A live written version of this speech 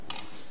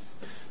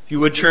If you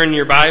would turn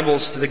your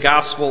Bibles to the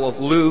Gospel of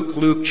Luke,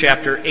 Luke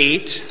chapter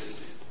 8.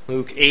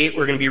 Luke 8,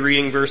 we're going to be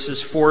reading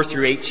verses 4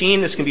 through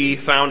 18. This can be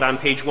found on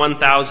page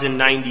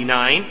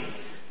 1099.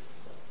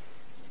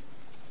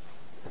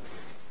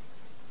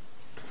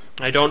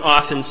 I don't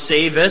often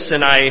say this,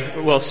 and I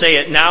will say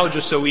it now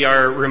just so we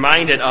are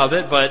reminded of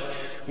it, but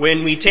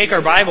when we take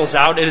our Bibles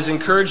out, it is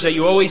encouraged that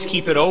you always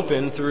keep it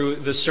open through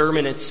the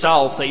sermon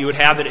itself, that you would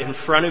have it in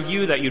front of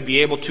you, that you'd be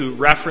able to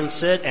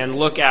reference it and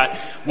look at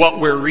what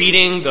we're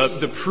reading,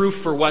 the proof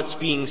for what's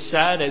being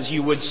said as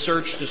you would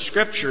search the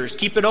Scriptures.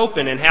 Keep it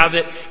open and have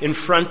it in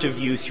front of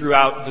you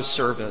throughout the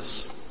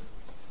service.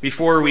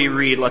 Before we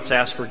read, let's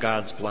ask for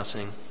God's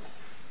blessing.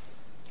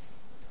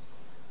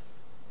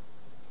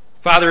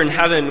 Father in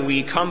heaven,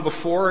 we come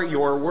before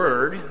your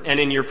word, and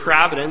in your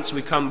providence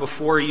we come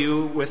before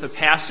you with a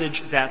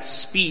passage that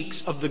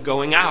speaks of the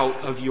going out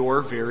of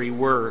your very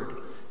word.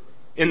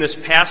 In this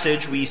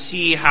passage we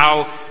see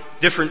how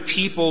different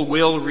people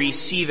will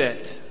receive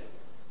it,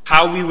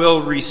 how we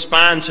will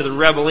respond to the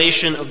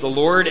revelation of the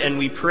Lord, and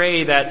we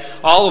pray that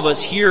all of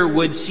us here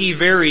would see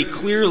very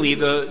clearly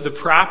the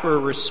proper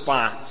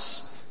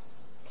response.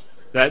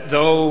 That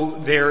though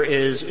there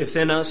is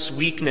within us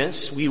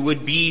weakness, we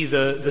would be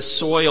the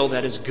soil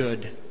that is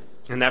good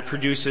and that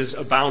produces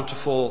a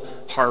bountiful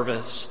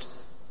harvest.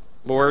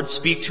 Lord,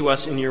 speak to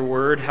us in your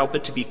word. Help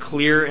it to be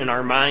clear in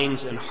our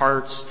minds and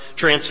hearts.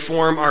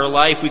 Transform our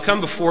life. We come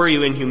before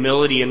you in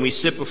humility, and we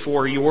sit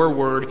before your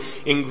word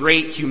in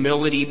great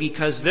humility,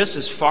 because this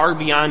is far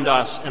beyond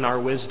us and our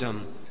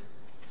wisdom.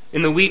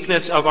 In the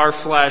weakness of our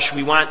flesh,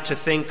 we want to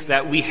think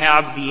that we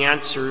have the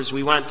answers.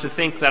 We want to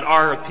think that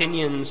our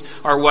opinions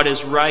are what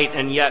is right,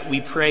 and yet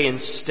we pray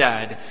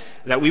instead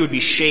that we would be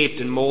shaped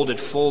and molded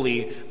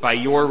fully by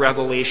your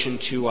revelation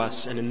to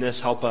us, and in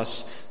this help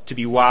us to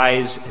be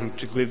wise and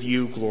to give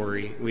you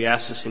glory. We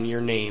ask this in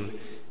your name.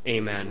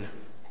 Amen.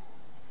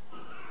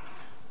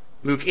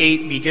 Luke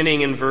 8, beginning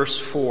in verse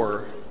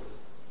 4.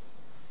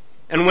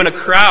 And when a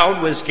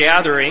crowd was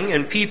gathering,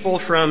 and people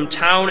from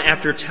town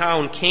after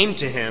town came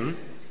to him,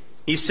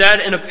 he said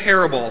in a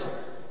parable,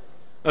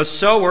 a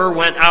sower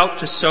went out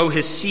to sow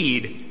his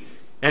seed,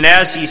 and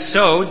as he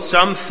sowed,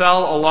 some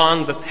fell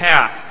along the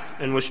path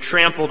and was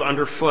trampled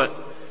underfoot,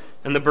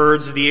 and the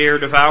birds of the air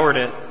devoured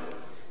it.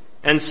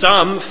 And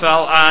some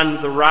fell on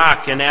the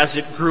rock, and as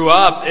it grew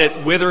up,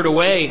 it withered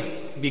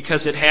away,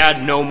 because it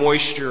had no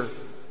moisture.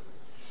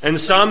 And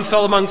some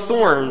fell among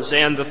thorns,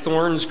 and the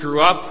thorns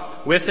grew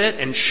up with it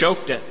and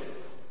choked it.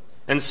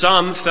 And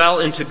some fell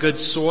into good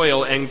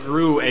soil and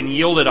grew and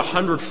yielded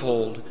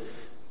 100-fold.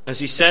 As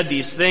he said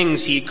these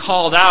things, he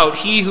called out,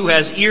 "He who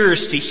has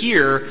ears to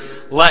hear,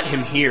 let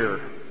him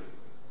hear."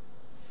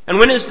 And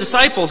when his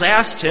disciples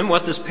asked him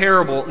what this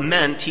parable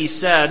meant, he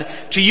said,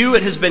 "To you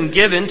it has been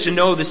given to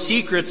know the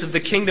secrets of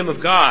the kingdom of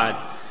God,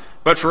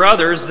 but for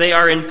others they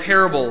are in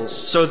parables,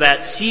 so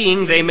that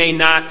seeing they may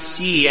not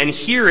see, and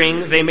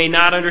hearing they may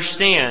not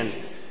understand.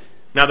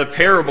 Now the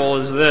parable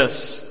is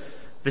this: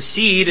 the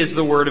seed is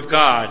the word of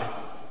God.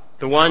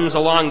 The ones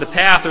along the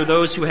path are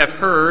those who have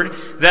heard.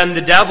 Then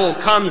the devil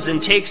comes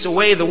and takes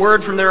away the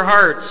word from their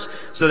hearts,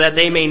 so that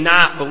they may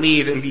not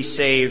believe and be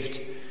saved.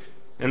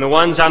 And the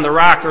ones on the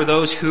rock are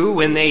those who,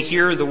 when they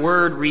hear the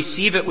word,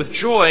 receive it with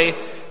joy,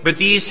 but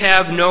these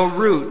have no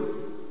root.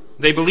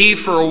 They believe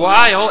for a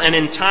while, and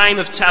in time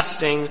of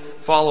testing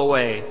fall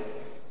away.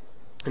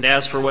 And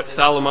as for what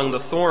fell among the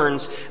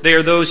thorns, they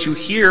are those who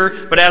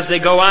hear, but as they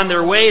go on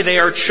their way, they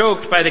are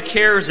choked by the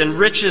cares and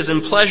riches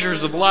and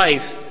pleasures of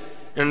life,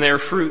 and their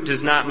fruit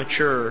does not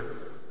mature.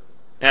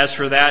 As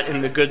for that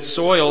in the good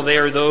soil, they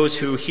are those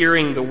who,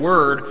 hearing the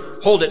word,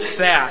 hold it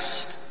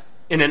fast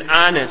in an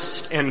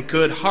honest and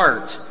good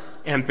heart,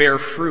 and bear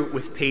fruit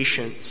with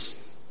patience.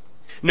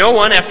 No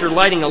one, after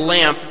lighting a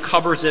lamp,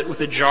 covers it with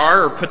a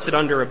jar or puts it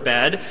under a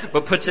bed,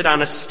 but puts it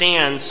on a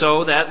stand,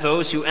 so that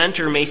those who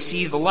enter may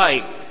see the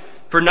light.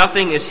 For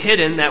nothing is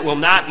hidden that will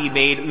not be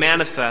made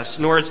manifest,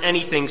 nor is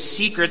anything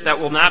secret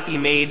that will not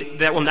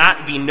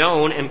be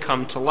known and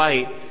come to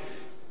light.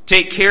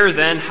 Take care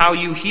then how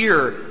you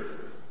hear,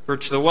 for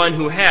to the one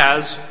who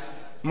has,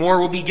 more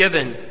will be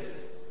given,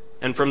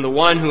 and from the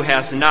one who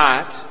has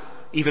not,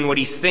 even what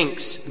he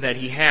thinks that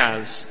he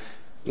has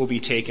will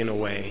be taken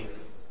away."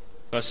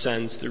 Thus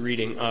ends the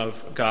reading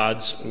of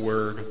God's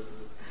word.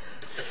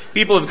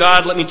 People of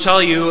God, let me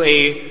tell you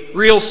a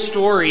real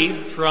story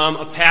from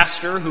a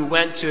pastor who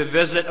went to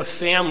visit a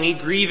family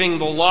grieving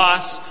the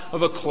loss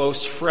of a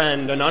close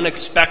friend, an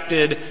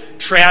unexpected,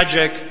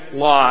 tragic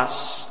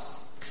loss.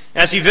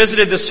 As he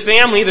visited this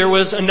family, there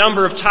was a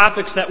number of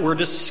topics that were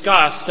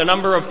discussed, a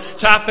number of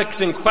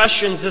topics and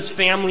questions this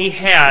family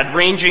had,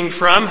 ranging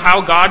from how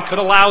God could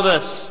allow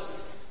this,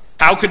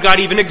 how could God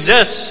even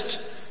exist,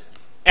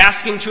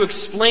 asking to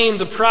explain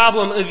the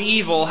problem of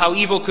evil, how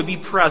evil could be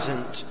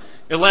present.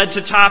 It led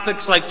to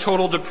topics like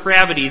total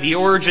depravity, the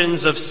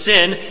origins of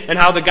sin, and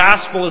how the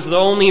gospel is the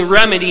only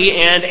remedy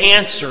and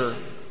answer.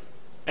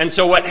 And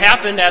so what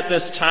happened at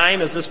this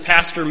time, as this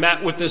pastor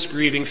met with this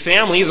grieving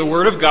family, the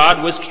word of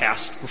God was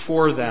cast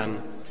before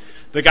them.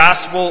 The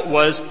gospel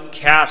was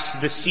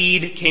cast. The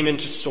seed came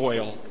into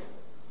soil.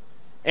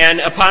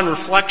 And upon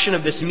reflection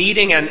of this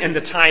meeting and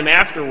the time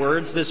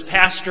afterwards, this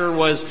pastor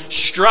was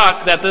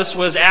struck that this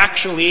was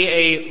actually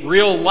a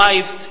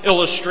real-life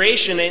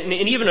illustration and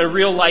even a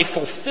real-life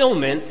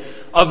fulfillment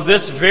of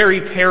this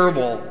very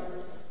parable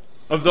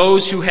of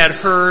those who had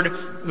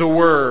heard the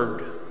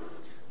word.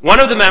 One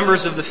of the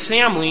members of the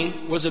family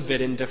was a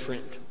bit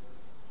indifferent,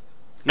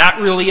 not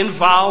really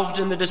involved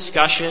in the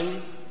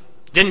discussion,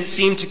 didn't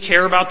seem to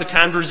care about the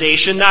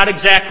conversation, not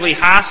exactly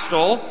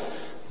hostile,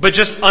 but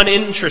just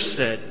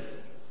uninterested.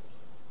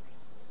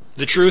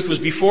 The truth was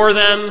before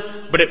them,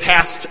 but it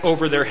passed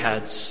over their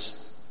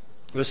heads.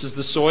 This is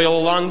the soil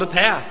along the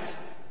path.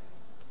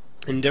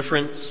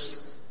 Indifference.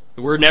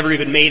 The word never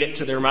even made it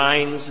to their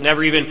minds,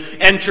 never even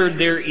entered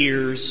their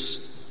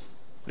ears.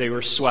 They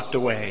were swept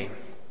away.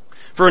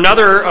 For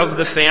another of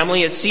the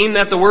family, it seemed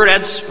that the word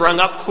had sprung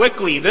up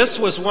quickly. This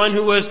was one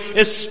who was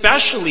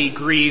especially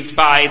grieved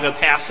by the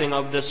passing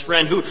of this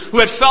friend, who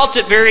had felt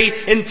it very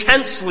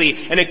intensely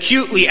and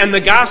acutely, and the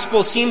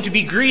gospel seemed to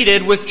be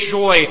greeted with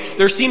joy.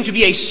 There seemed to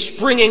be a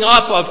springing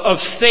up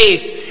of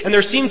faith, and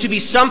there seemed to be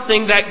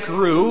something that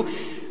grew.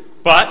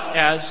 But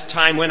as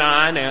time went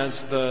on,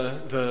 as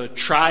the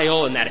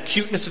trial and that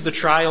acuteness of the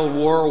trial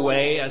wore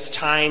away, as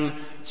time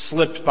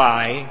slipped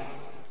by,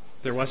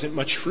 there wasn't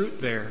much fruit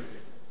there.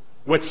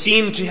 What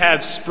seemed to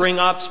have sprung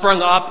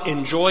up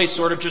in joy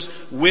sort of just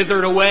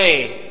withered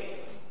away.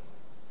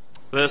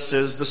 This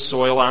is the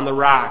soil on the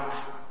rock,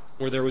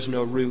 where there was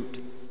no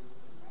root.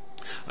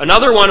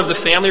 Another one of the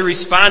family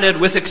responded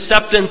with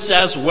acceptance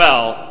as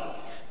well.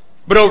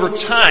 But over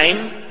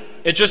time,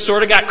 it just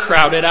sort of got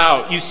crowded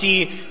out. You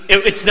see,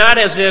 it's not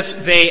as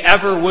if they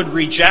ever would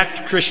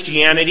reject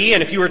Christianity.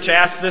 And if you were to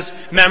ask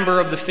this member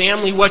of the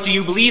family, what do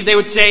you believe? They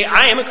would say,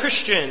 I am a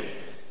Christian.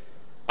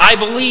 I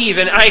believe,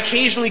 and I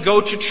occasionally go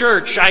to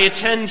church. I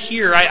attend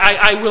here.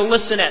 I will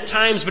listen at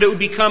times, but it would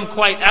become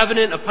quite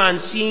evident upon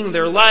seeing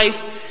their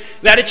life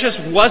that it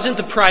just wasn't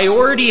the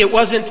priority. It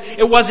wasn't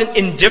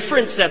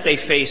indifference that they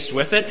faced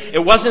with it.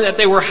 It wasn't that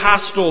they were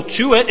hostile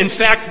to it. In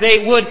fact,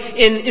 they would,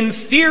 in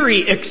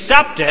theory,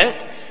 accept it,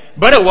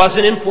 but it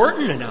wasn't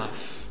important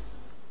enough.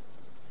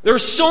 There were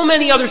so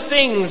many other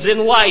things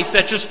in life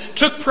that just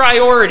took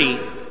priority.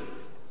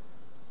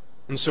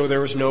 And so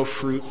there was no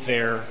fruit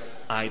there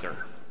either.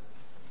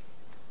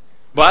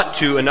 But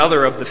to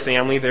another of the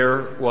family,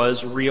 there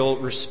was real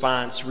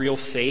response, real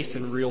faith,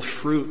 and real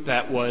fruit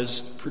that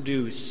was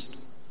produced.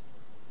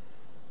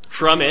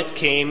 From it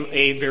came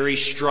a very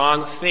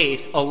strong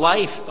faith, a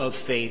life of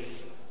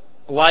faith,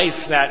 a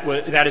life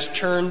that is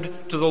turned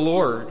to the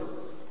Lord.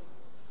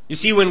 You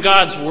see, when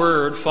God's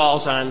word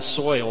falls on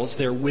soils,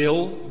 there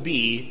will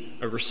be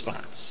a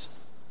response.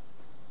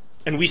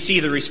 And we see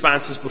the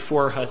responses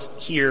before us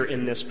here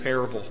in this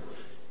parable.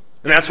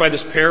 And that's why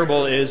this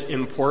parable is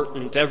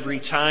important. Every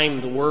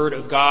time the word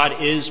of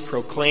God is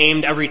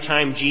proclaimed, every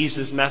time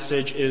Jesus'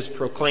 message is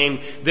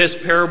proclaimed,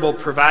 this parable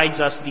provides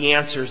us the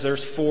answers.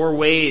 There's 4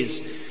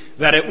 ways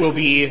that it will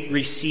be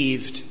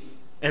received,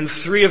 and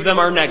 3 of them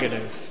are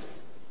negative,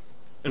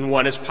 and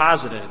 1 is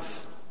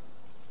positive.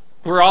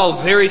 We're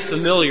all very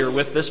familiar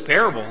with this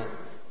parable.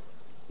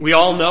 We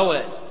all know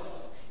it.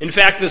 In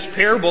fact, this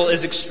parable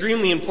is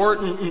extremely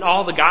important in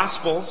all the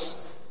Gospels.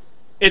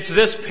 It's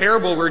this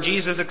parable where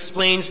Jesus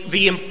explains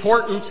the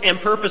importance and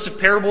purpose of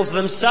parables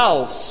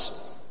themselves.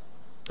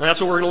 And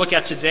that's what we're going to look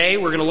at today.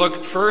 We're going to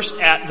look first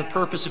at the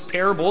purpose of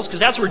parables, because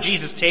that's where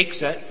Jesus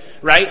takes it,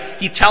 right?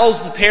 He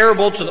tells the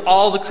parable to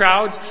all the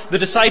crowds. The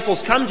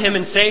disciples come to him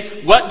and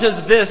say, what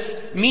does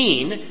this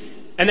mean?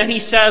 And then he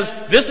says,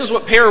 this is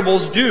what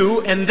parables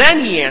do, and then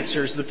he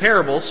answers the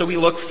parable. So we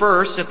look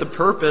first at the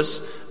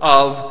purpose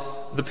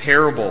of the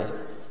parable.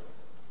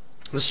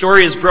 The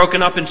story is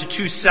broken up into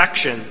 2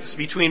 sections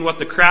between what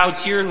the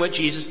crowds hear and what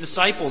Jesus'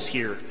 disciples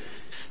hear.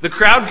 The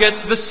crowd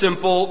gets the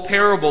simple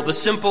parable, the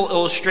simple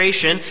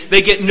illustration.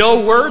 They get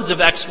no words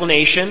of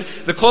explanation.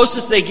 The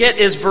closest they get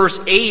is verse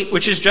 8,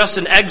 which is just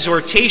an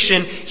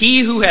exhortation.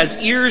 He who has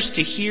ears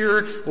to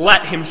hear,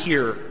 let him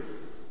hear.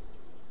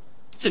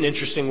 It's an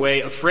interesting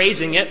way of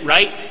phrasing it,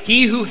 right?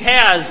 He who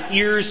has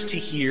ears to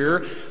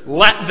hear,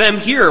 let them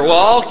hear. Well,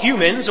 all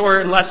humans, or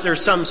unless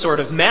there's some sort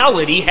of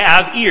malady,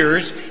 have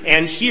ears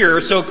and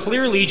hear. So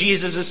clearly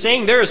Jesus is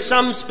saying there is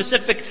some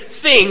specific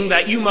thing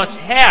that you must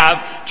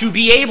have to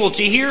be able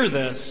to hear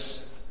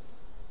this.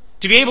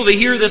 To be able to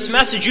hear this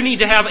message, you need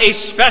to have a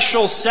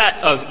special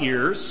set of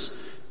ears.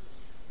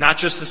 Not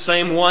just the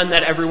same one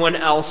that everyone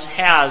else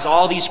has.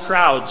 All these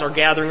crowds are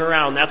gathering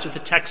around. That's what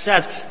the text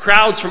says.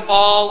 Crowds from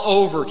all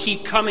over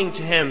keep coming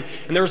to him.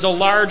 And there's a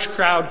large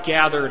crowd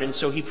gathered, and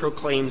so he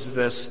proclaims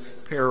this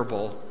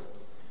parable.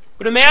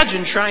 But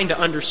imagine trying to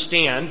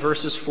understand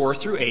verses 4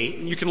 through 8.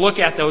 You can look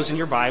at those in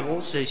your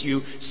Bibles as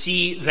you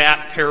see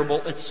that parable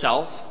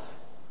itself.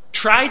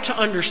 Try to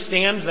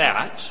understand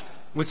that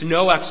with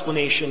no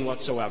explanation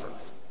whatsoever.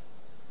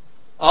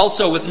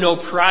 Also with no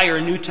prior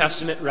New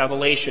Testament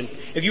revelation.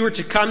 If you were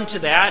to come to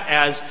that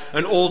as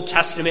an Old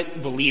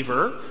Testament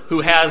believer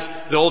who has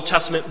the Old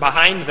Testament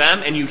behind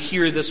them and you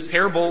hear this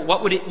parable,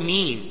 what would it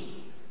mean?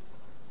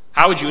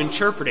 How would you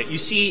interpret it? You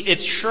see,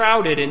 it's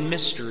shrouded in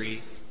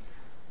mystery.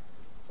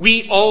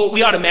 We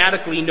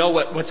automatically know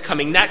what's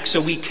coming next,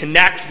 so we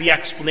connect the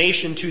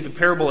explanation to the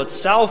parable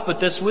itself, but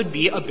this would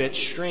be a bit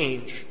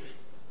strange.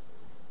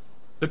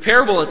 The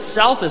parable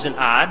itself isn't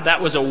odd.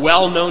 That was a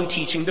well-known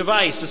teaching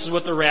device. This is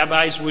what the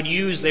rabbis would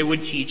use. They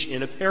would teach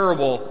in a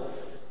parable.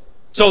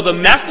 So the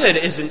method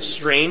isn't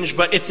strange,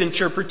 but its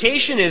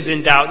interpretation is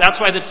in doubt. That's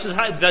why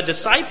the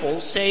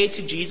disciples say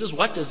to Jesus,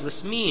 "What does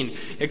this mean?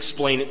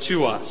 Explain it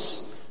to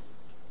us."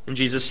 And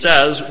Jesus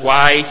says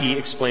why he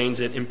explains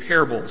it in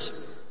parables.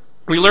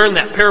 We learn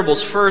that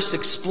parables first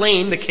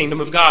explain the kingdom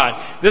of God.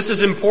 This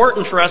is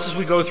important for us as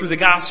we go through the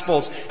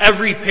Gospels.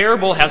 Every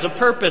parable has a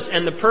purpose,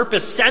 and the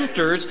purpose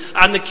centers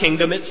on the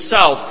kingdom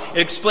itself. It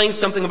explains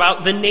something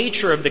about the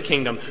nature of the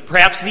kingdom,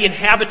 perhaps the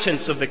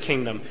inhabitants of the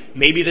kingdom,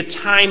 maybe the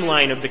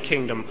timeline of the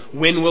kingdom.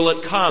 When will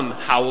it come?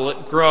 How will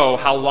it grow?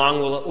 How long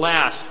will it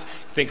last?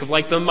 Think of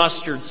like the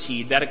mustard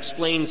seed. That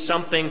explains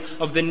something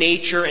of the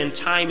nature and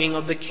timing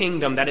of the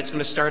kingdom, that it's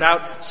going to start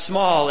out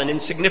small and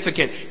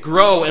insignificant,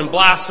 grow and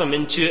blossom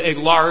into a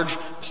large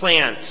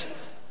plant.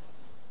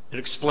 It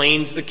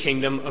explains the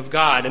kingdom of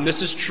God. And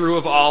this is true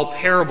of all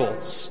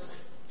parables.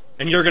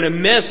 And you're going to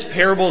miss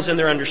parables in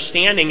their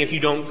understanding if you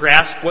don't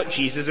grasp what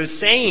Jesus is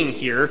saying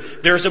here.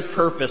 There's a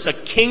purpose, a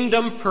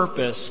kingdom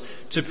purpose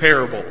to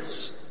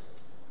parables.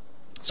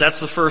 So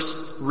that's the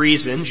first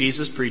reason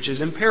Jesus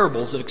preaches in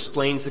parables. It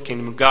explains the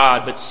kingdom of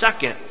God. But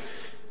second,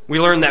 we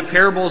learn that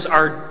parables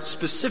are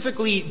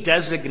specifically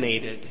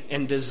designated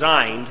and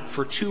designed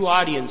for two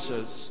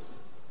audiences,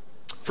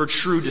 for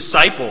true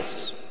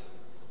disciples.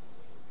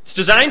 It's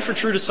designed for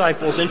true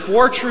disciples, and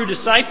for true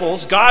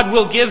disciples, God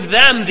will give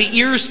them the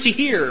ears to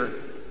hear.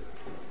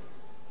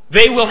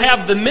 They will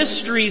have the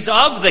mysteries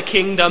of the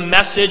kingdom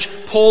message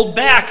pulled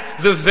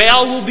back. The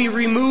veil will be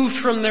removed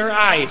from their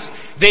eyes.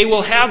 They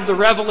will have the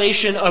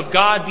revelation of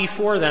God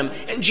before them.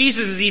 And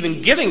Jesus is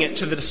even giving it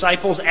to the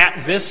disciples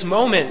at this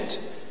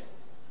moment.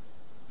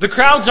 The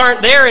crowds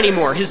aren't there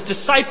anymore. His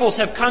disciples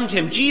have come to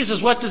him.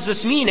 Jesus, what does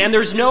this mean? And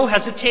there's no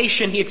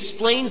hesitation. He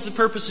explains the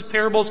purpose of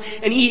parables,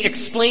 and he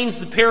explains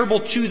the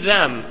parable to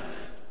them,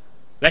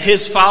 that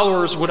his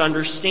followers would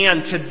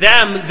understand. To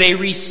them, they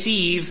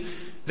receive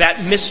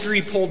that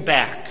mystery pulled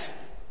back,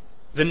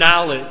 the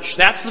knowledge.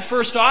 That's the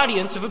first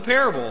audience of a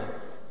parable.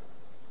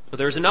 But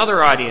there's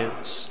another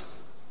audience.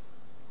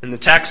 In the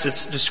text,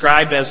 it's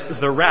described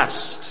as the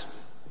rest.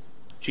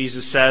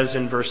 Jesus says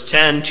in verse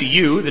 10, "To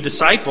you, the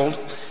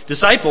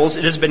disciples,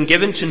 it has been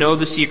given to know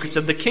the secrets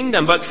of the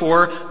kingdom, but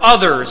for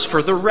others,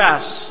 for the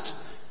rest,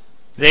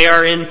 they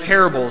are in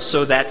parables,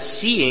 so that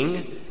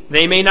seeing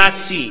they may not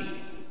see,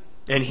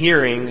 and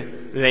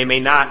hearing they may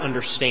not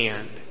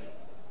understand."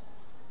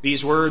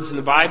 These words in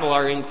the Bible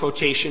are in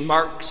quotation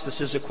marks.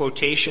 This is a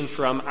quotation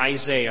from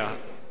Isaiah.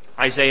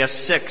 Isaiah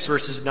 6,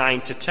 verses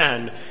 9 to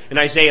 10. In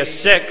Isaiah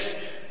 6,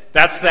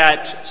 that's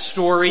that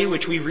story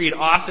which we read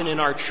often in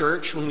our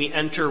church. When we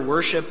enter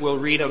worship, we'll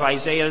read of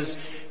Isaiah's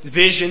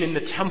vision in the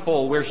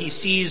temple where he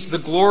sees the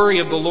glory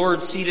of the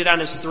Lord seated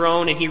on his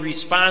throne, and he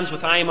responds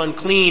with, "I am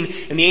unclean."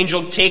 And the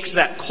angel takes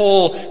that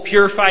coal,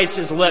 purifies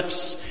his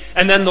lips.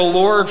 And then the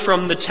Lord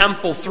from the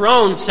temple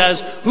throne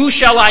says, "Who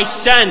shall I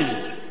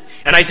send?"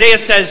 And Isaiah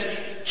says,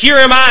 "Here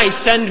am I,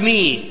 send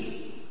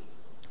me."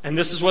 And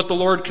this is what the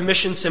Lord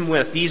commissions him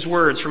with, these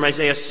words from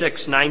Isaiah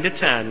 6, 9 to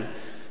 10.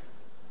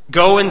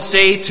 "Go and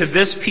say to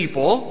this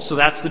people," so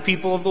that's the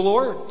people of the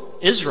Lord,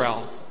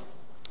 Israel.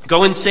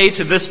 "Go and say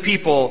to this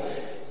people,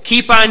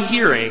 keep on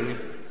hearing,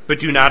 but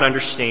do not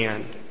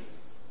understand.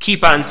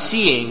 Keep on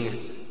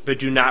seeing, but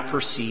do not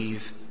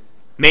perceive.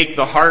 Make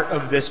the heart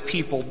of this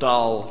people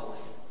dull,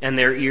 and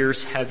their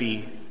ears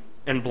heavy,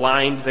 and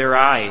blind their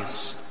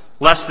eyes,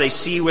 lest they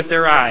see with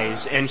their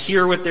eyes, and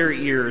hear with their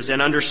ears,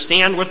 and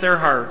understand with their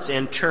hearts,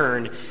 and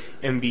turn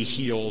and be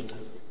healed."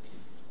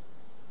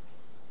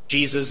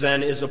 Jesus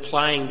then is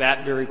applying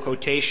that very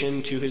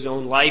quotation to his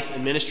own life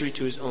and ministry,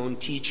 to his own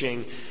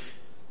teaching.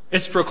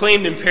 It's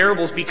proclaimed in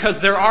parables because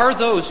there are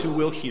those who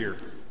will hear.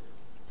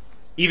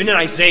 Even in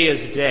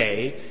Isaiah's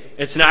day,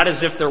 it's not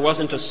as if there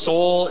wasn't a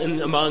soul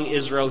among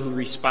Israel who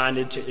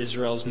responded to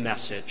Israel's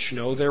message.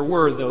 No, there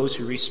were those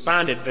who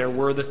responded. There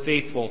were the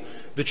faithful,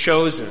 the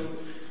chosen,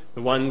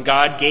 the one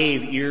God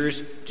gave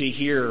ears to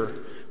hear.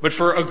 But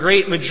for a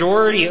great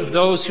majority of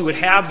those who would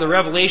have the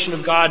revelation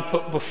of God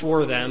put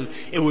before them,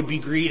 it would be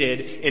greeted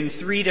in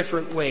three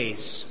different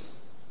ways.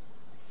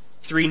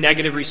 Three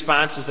negative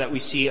responses that we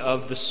see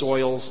of the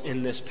soils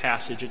in this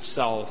passage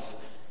itself.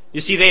 You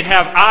see, they'd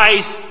have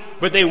eyes,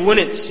 but they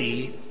wouldn't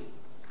see.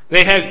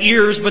 They'd have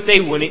ears, but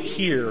they wouldn't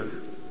hear.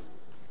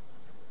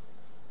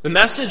 The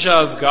message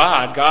of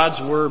God,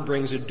 God's word,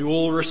 brings a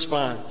dual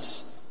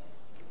response.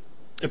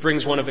 It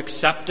brings one of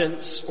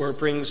acceptance, or it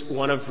brings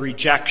one of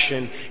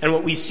rejection. And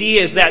what we see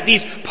is that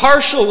these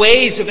partial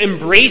ways of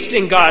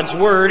embracing God's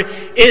word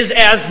is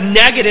as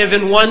negative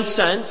in one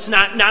sense,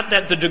 not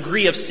that the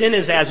degree of sin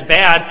is as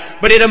bad,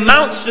 but it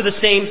amounts to the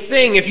same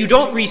thing. If you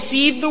don't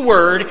receive the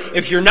word,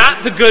 if you're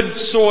not the good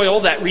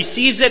soil that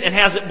receives it and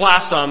has it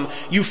blossom,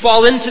 you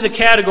fall into the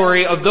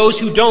category of those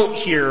who don't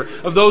hear,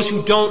 of those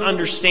who don't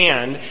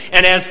understand.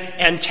 And as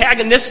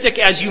antagonistic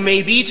as you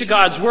may be to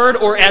God's word,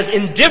 or as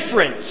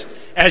indifferent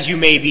as you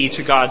may be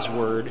to God's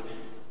word,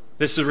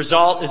 the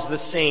result is the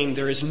same.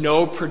 There is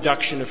no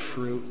production of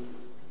fruit.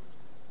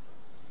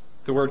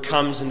 The word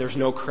comes and there's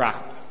no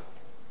crop.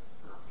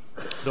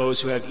 Those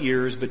who have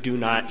ears but do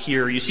not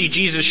hear. You see,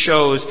 Jesus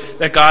shows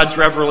that God's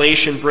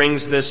revelation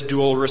brings this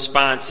dual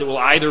response. It will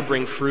either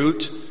bring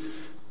fruit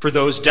for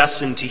those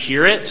destined to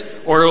hear it,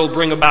 or it will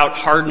bring about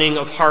hardening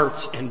of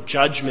hearts and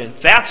judgment.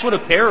 That's what a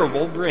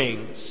parable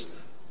brings.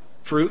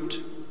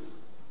 Fruit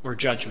or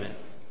judgment.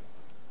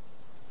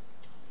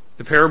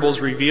 The parables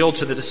reveal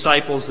to the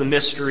disciples the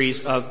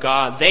mysteries of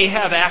God. They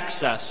have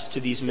access to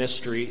these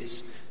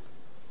mysteries.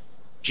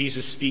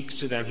 Jesus speaks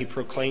to them. He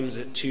proclaims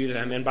it to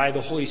them. And by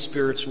the Holy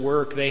Spirit's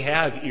work, they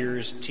have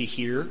ears to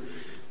hear.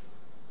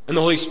 And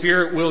the Holy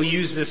Spirit will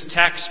use this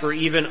text for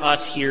even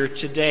us here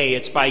today.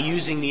 It's by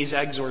using these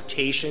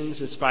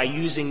exhortations, it's by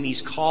using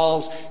these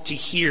calls to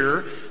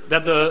hear,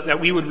 that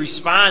we would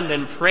respond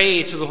and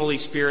pray to the Holy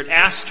Spirit,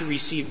 ask to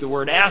receive the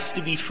word, ask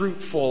to be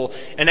fruitful,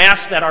 and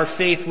ask that our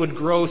faith would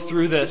grow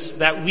through this,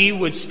 that we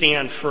would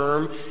stand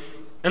firm.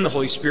 And the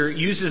Holy Spirit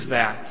uses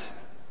that.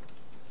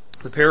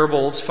 The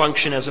parables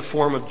function as a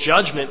form of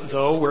judgment,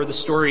 though, where the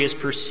story is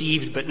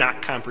perceived but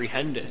not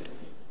comprehended.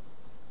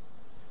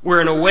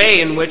 We're in a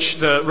way in which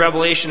the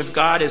revelation of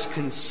God is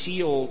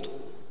concealed.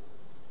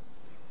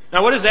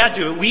 Now, what does that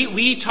do?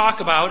 We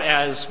talk about,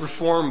 as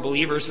Reformed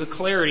believers, the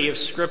clarity of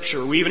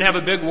Scripture. We even have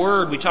a big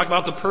word. We talk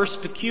about the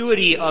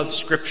perspicuity of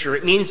Scripture.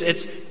 It means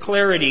its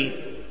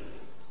clarity.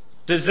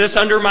 Does this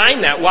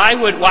undermine that?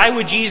 Why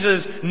would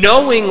Jesus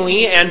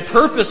knowingly and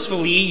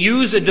purposefully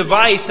use a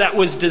device that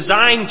was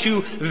designed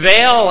to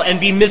veil and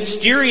be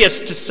mysterious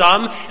to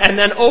some and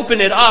then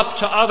open it up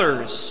to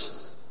others?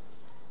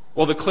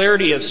 Well, the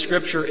clarity of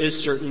Scripture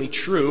is certainly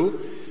true.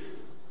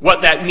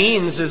 What that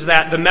means is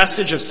that the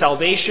message of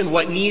salvation,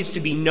 what needs to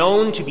be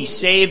known to be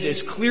saved,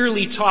 is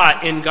clearly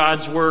taught in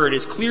God's Word,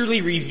 is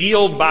clearly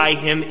revealed by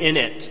Him in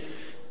it.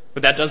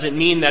 But that doesn't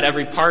mean that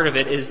every part of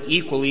it is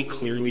equally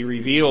clearly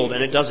revealed.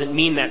 And it doesn't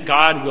mean that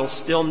God will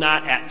still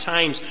not at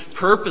times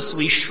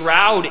purposely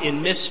shroud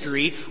in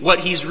mystery what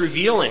He's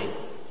revealing.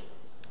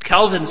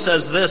 Calvin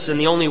says this in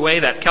the only way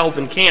that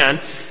Calvin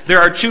can: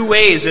 there are two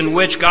ways in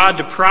which God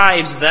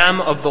deprives them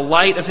of the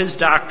light of His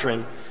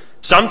doctrine.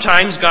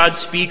 Sometimes God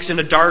speaks in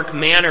a dark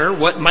manner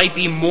what might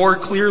be more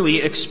clearly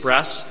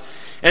expressed,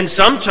 and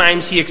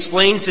sometimes He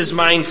explains His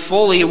mind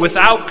fully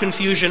without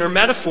confusion or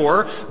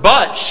metaphor,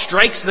 but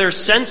strikes their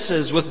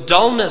senses with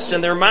dullness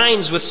and their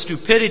minds with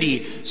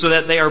stupidity, so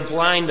that they are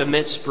blind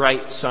amidst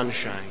bright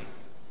sunshine.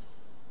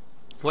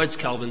 What's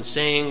Calvin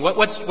saying?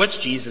 What's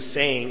Jesus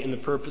saying in the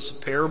purpose of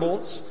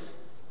parables?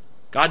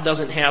 God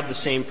doesn't have the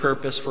same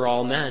purpose for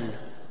all men.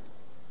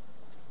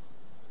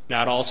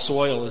 Not all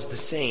soil is the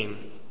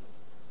same.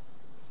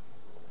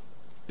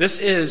 This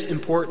is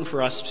important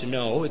for us to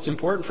know. It's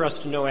important for us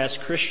to know as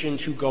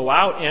Christians who go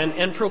out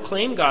and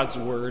proclaim God's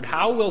word.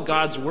 How will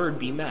God's word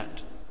be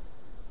met?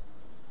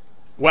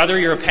 Whether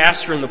you're a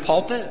pastor in the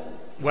pulpit,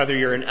 whether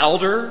you're an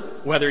elder,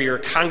 whether you're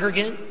a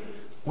congregant,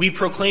 we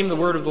proclaim the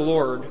word of the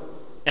Lord.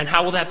 And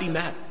how will that be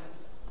met?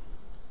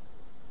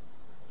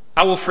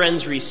 How will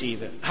friends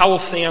receive it? How will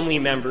family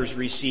members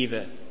receive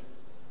it?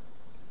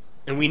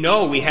 And we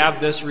know we have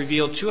this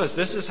revealed to us.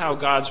 This is how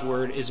God's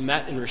word is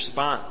met in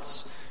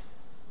response.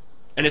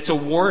 And it's a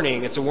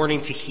warning. It's a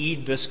warning to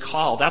heed this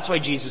call. That's why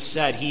Jesus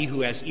said, "He who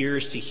has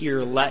ears to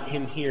hear, let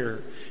him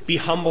hear." Be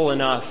humble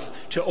enough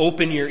to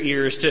open your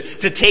ears,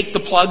 to take the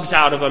plugs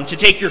out of them, to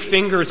take your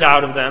fingers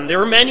out of them. There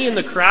were many in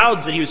the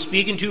crowds that he was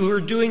speaking to who were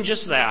doing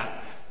just that.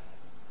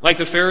 Like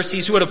the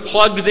Pharisees who would have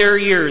plugged their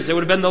ears. It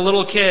would have been the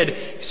little kid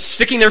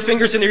sticking their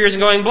fingers in their ears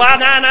and going, blah,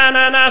 nah, nah,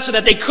 nah, nah, so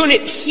that they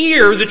couldn't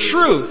hear the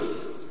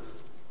truth.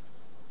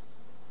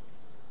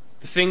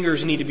 The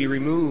fingers need to be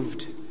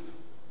removed.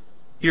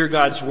 Hear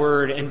God's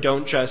word and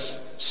don't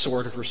just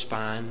sort of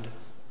respond.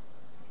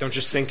 Don't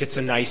just think it's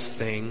a nice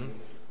thing.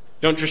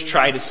 Don't just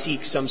try to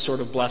seek some sort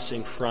of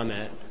blessing from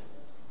it.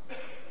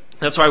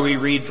 That's why we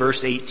read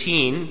verse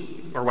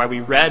 18, or why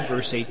we read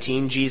verse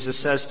 18. Jesus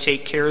says,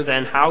 "Take care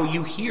then how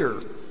you hear.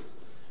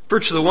 For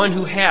to the one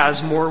who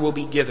has, more will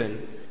be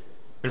given.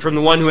 And from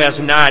the one who has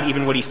not,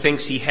 even what he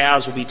thinks he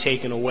has will be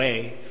taken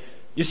away."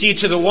 You see,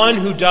 to the one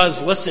who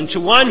does listen, to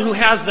one who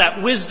has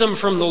that wisdom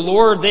from the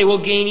Lord, they will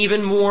gain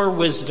even more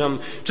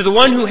wisdom. To the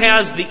one who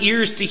has the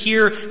ears to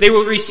hear, they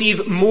will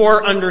receive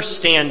more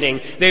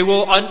understanding. They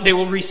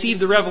will receive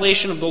the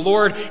revelation of the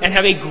Lord and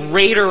have a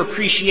greater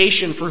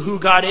appreciation for who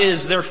God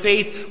is. Their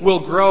faith will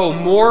grow.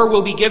 More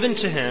will be given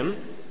to him.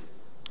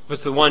 But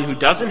to the one who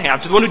doesn't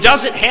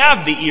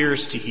have the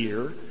ears to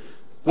hear,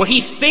 what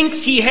he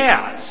thinks he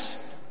has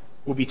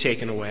will be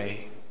taken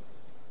away.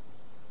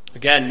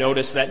 Again,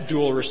 notice that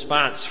dual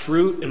response,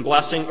 fruit and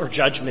blessing or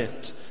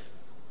judgment.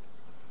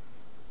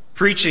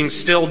 Preaching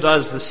still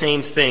does the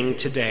same thing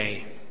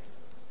today.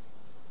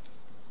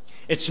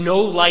 It's no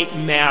light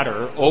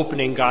matter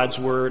opening God's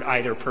word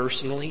either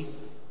personally.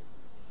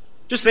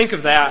 Just think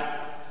of that.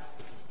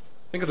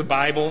 Think of the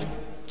Bible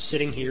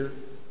sitting here,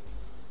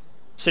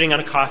 sitting on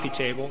a coffee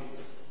table.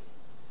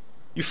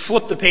 You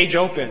flip the page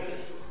open,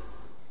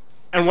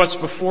 and what's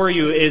before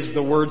you is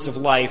the words of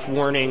life,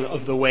 warning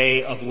of the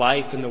way of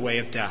life and the way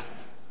of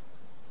death.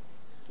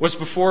 What's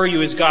before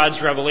you is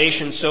God's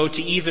revelation, so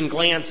to even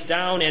glance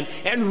down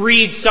and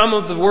read some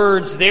of the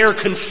words there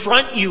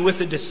confront you with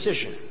a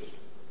decision.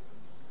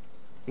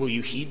 Will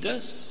you heed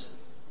this?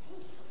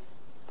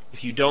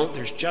 If you don't,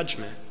 there's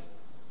judgment.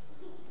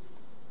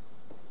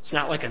 It's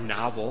not like a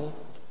novel.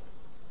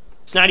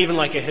 It's not even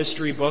like a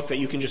history book that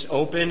you can just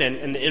open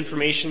and the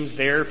information's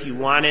there if you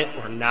want it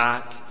or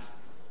not.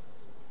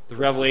 The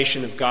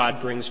revelation of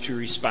God brings two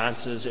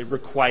responses. It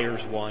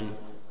requires one.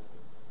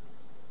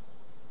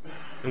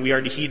 And we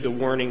are to heed the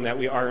warning that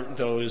we aren't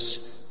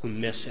those who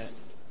miss it,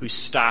 who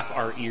stop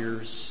our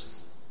ears,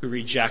 who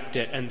reject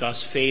it, and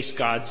thus face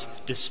God's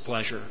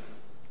displeasure.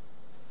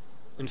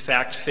 In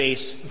fact,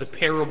 face the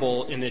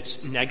parable in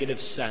its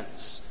negative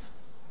sense.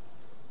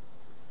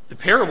 The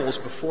parable is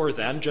before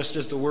them, just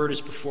as the word is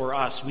before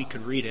us. We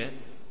could read it,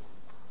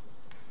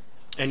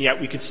 and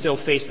yet we could still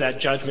face that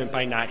judgment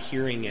by not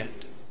hearing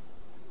it.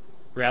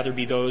 Rather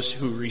be those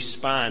who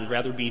respond,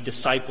 rather be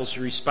disciples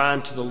who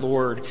respond to the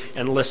Lord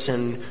and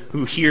listen,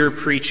 who hear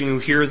preaching, who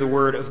hear the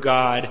word of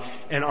God,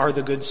 and are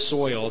the good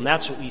soil. And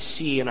that's what we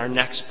see in our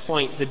next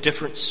point, the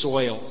different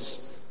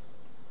soils.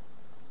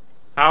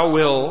 How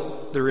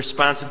will the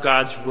response of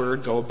God's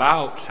word go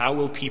about? How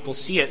will people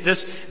see it?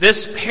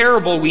 This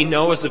parable we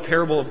know as the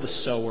parable of the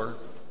sower.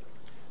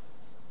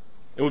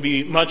 It would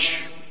be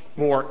much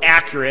more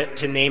accurate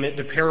to name it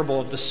the parable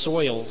of the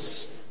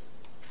soils.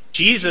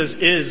 Jesus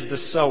is the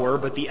sower,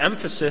 but the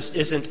emphasis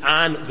isn't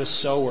on the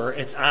sower,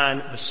 it's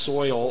on the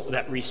soil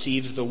that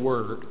receives the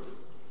word.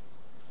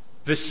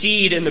 The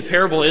seed in the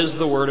parable is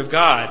the word of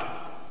God.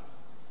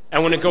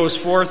 And when it goes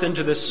forth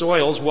into the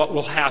soils, what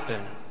will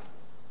happen?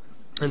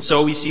 And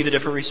so we see the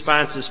different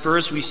responses.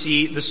 First, we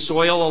see the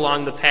soil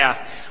along the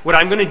path. What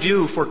I'm going to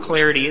do for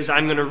clarity is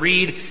I'm going to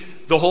read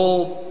the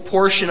whole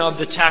portion of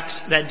the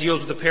text that deals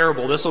with the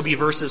parable. This will be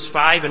verses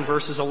 5 and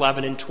verses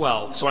 11 and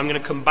 12. So I'm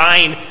going to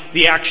combine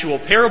the actual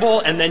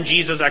parable and then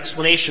Jesus'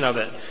 explanation of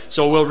it.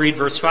 So we'll read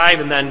verse 5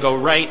 and then go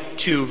right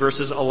to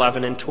verses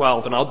 11 and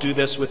 12. And I'll do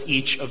this with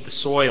each of the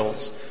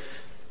soils.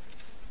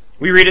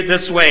 We read it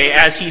this way: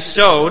 As he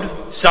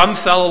sowed, some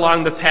fell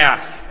along the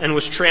path and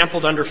was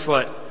trampled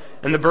underfoot,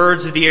 and the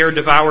birds of the air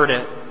devoured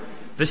it.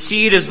 The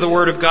seed is the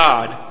word of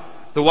God.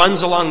 The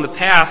ones along the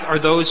path are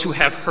those who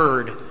have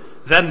heard.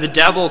 Then the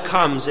devil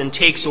comes and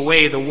takes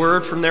away the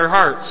word from their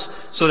hearts,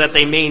 so that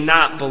they may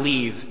not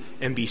believe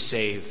and be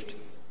saved.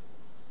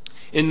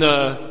 In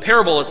the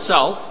parable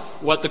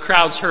itself, what the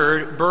crowds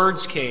heard,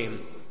 birds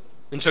came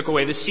and took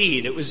away the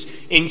seed. It was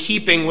in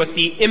keeping with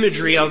the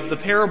imagery of the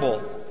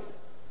parable.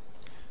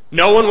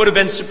 No one would have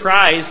been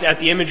surprised at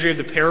the imagery of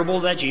the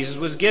parable that Jesus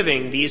was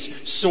giving.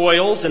 These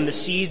soils and the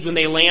seeds, when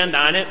they land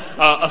on it,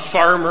 a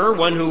farmer,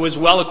 one who was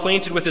well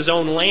acquainted with his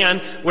own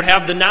land, would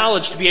have the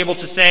knowledge to be able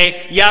to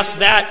say, yes,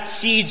 that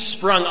seed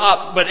sprung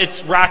up, but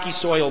it's rocky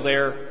soil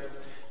there.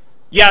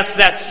 Yes,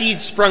 that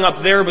seed sprung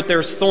up there, but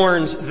there's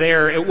thorns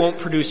there. It won't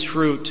produce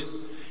fruit.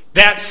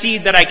 That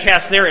seed that I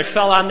cast there, it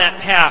fell on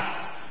that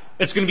path.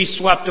 It's going to be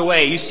swept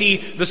away. You see,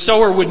 the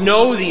sower would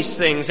know these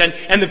things,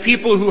 and the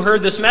people who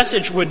heard this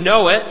message would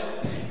know it.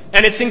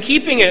 And it's in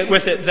keeping it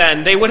with it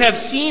then. They would have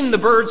seen the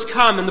birds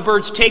come and the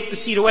birds take the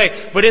seed away.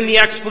 But in the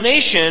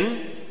explanation,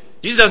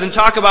 Jesus doesn't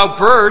talk about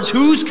birds.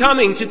 Who's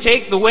coming to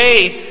take the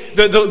way,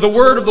 the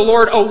word of the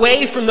Lord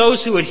away from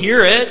those who would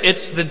hear it?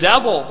 It's the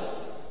devil.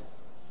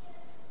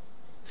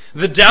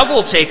 The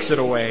devil takes it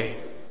away.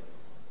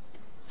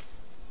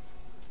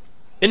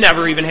 It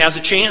never even has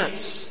a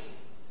chance.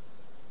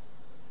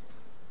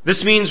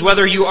 This means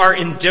whether you are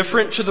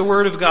indifferent to the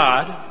word of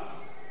God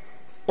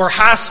or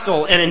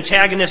hostile and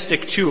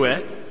antagonistic to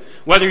it,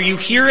 whether you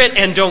hear it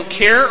and don't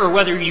care or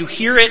whether you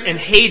hear it and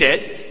hate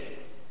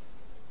it,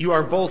 you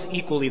are both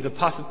equally the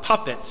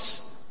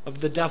puppets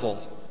of the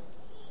devil.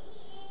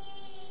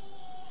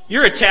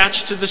 You're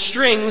attached to the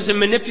strings and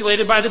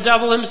manipulated by the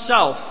devil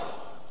himself.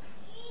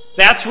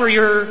 That's where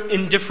your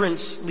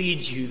indifference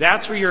leads you.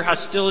 That's where your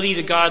hostility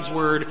to God's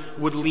word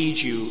would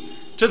lead you,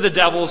 to the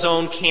devil's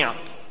own camp.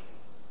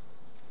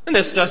 And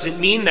this doesn't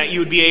mean that you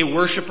would be a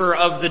worshiper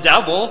of the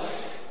devil.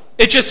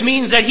 It just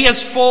means that he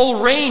has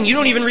full reign. You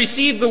don't even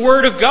receive the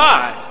word of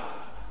God.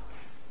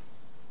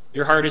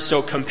 Your heart is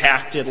so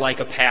compacted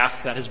like a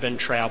path that has been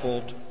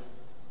traveled.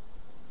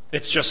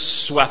 It's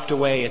just swept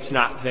away. It's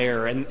not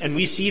there. And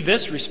we see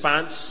this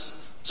response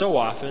so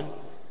often.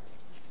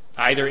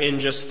 either in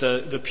just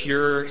the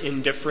pure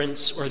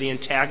indifference or the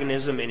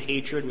antagonism and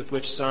hatred with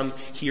which some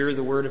hear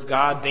the word of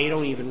God. They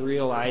don't even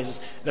realize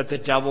that the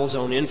devil's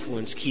own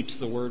influence keeps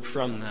the word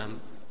from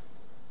them.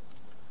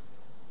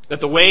 That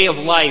the way of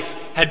life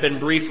had been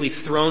briefly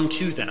thrown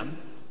to them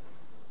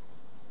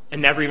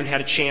and never even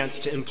had a chance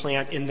to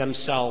implant in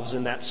themselves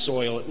in that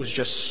soil. It was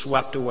just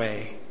swept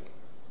away.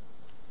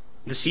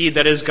 The seed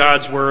that is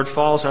God's word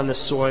falls on the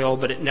soil,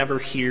 but it never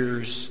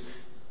hears.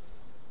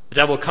 The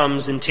devil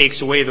comes and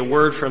takes away the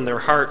word from their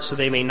heart so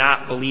they may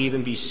not believe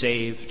and be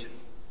saved.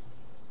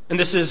 And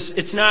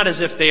it's not as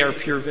if they are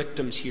pure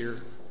victims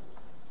here.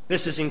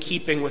 This is in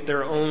keeping with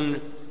their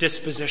own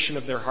disposition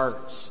of their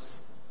hearts,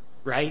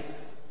 right?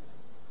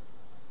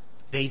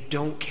 They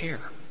don't care.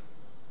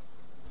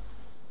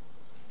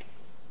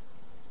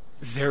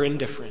 They're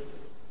indifferent.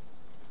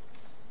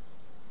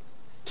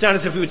 It's not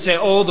as if we would say,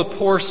 oh, the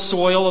poor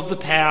soil of the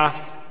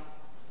path.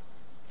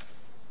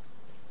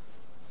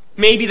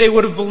 Maybe they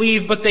would have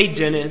believed, but they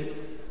didn't.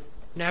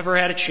 Never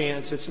had a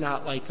chance. It's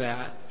not like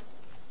that.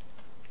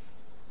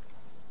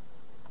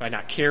 By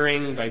not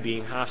caring, by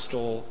being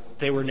hostile,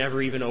 they were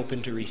never even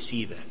open to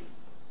receive it.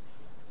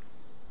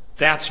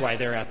 That's why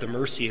they're at the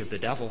mercy of the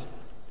devil.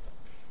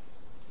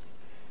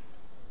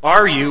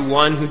 Are you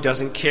one who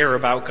doesn't care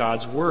about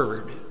God's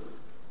word?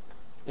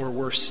 Or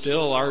worse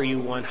still, are you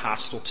one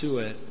hostile to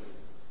it?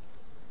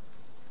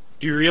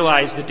 Do you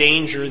realize the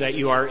danger that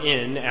you are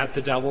in at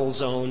the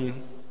devil's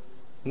own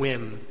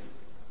whim?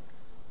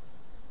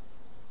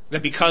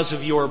 That because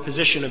of your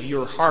position of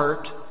your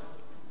heart,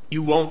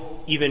 you won't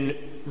even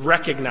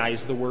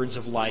recognize the words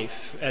of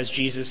life. As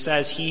Jesus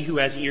says, he who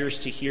has ears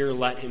to hear,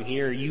 let him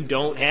hear. You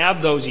don't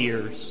have those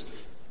ears.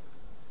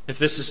 If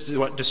this is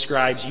what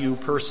describes you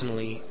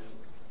personally,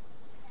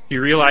 do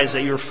you realize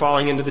that you're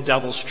falling into the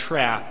devil's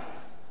trap?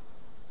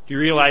 Do you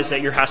realize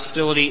that your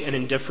hostility and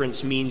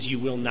indifference means you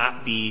will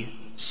not be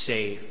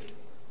saved?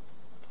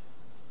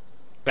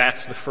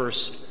 That's the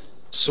first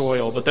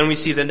soil. But then we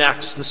see the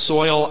next, the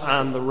soil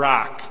on the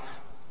rock,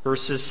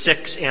 verses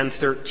 6 and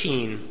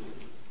 13.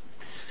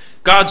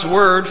 God's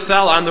word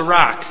fell on the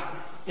rock,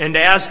 and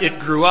as it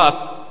grew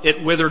up,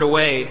 it withered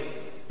away,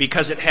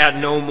 because it had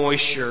no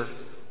moisture.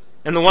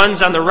 And the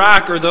ones on the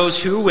rock are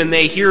those who, when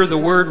they hear the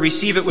word,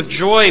 receive it with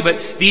joy,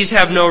 but these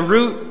have no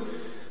root.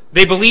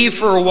 They believe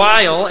for a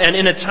while, and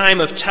in a time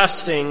of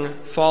testing,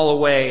 fall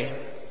away.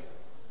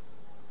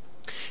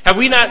 Have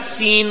we not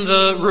seen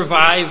the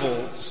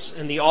revivals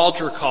and the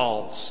altar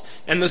calls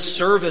and the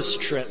service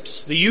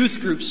trips, the youth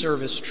group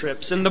service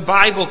trips, and the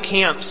Bible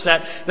camps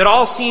that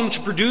all seem to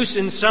produce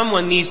in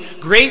someone these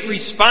great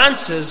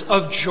responses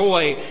of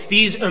joy,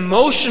 these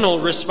emotional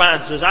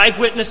responses? I've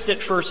witnessed it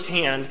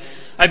firsthand.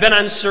 I've been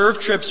on serve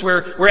trips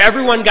where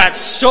everyone got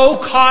so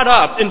caught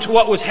up into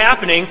what was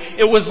happening,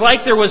 it was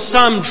like there was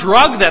some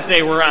drug that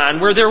they were on,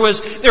 where there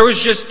was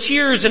just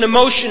tears and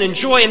emotion and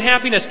joy and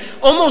happiness,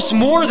 almost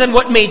more than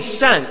what made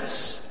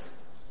sense.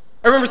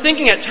 I remember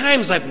thinking at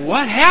times, like,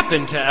 what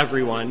happened to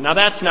everyone? Now,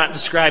 that's not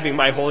describing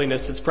my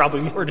holiness. It's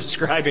probably more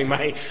describing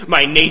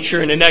my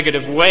nature in a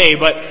negative way.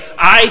 But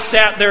I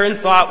sat there and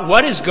thought,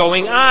 what is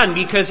going on?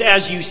 Because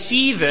as you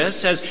see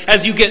this,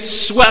 as you get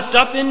swept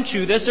up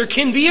into this, there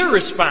can be a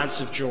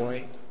response of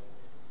joy.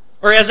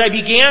 Or as I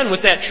began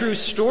with that true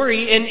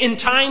story, in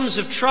times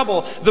of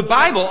trouble, the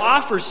Bible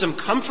offers some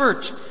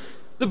comfort.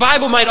 The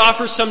Bible might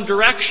offer some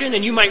direction,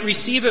 and you might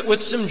receive it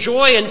with some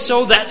joy, and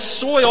so that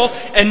soil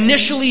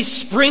initially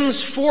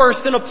springs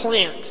forth in a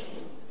plant.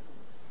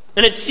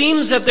 And it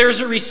seems that there's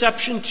a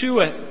reception to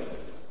it.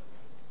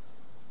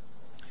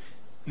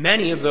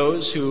 Many of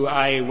those who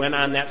I went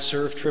on that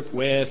serve trip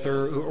with,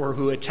 or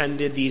who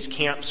attended these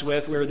camps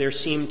with, where there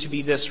seemed to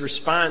be this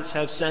response,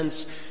 have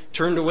since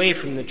turned away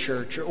from the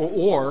church,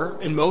 or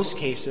in most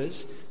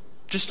cases,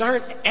 just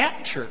aren't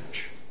at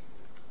church.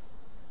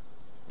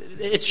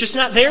 It's just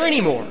not there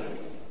anymore.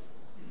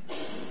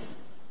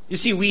 You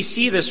see, we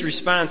see this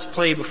response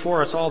play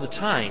before us all the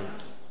time.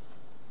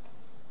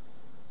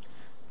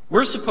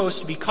 We're supposed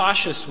to be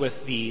cautious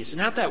with these.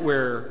 Not that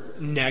we're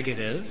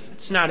negative.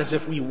 It's not as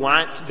if we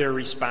want their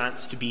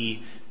response to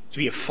be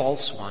a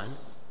false one.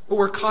 But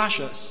we're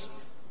cautious.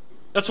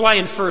 That's why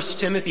in 1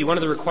 Timothy, one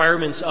of the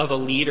requirements of a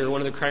leader,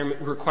 one of the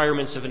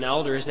requirements of an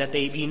elder, is that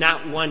they be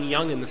not one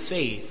young in the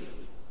faith.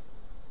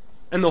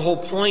 And the whole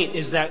point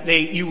is that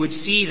you would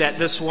see that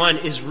this one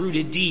is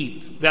rooted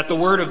deep, that the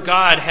Word of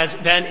God has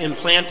been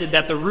implanted,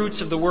 that the roots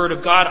of the Word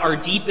of God are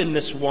deep in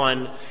this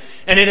one,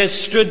 and it has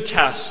stood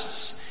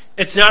tests.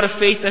 It's not a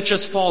faith that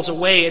just falls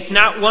away. It's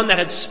not one that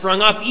had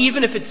sprung up,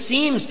 even if it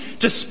seems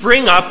to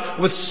spring up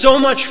with so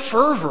much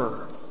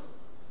fervor.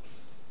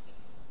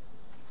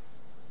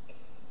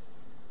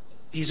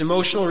 These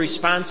emotional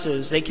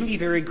responses, they can be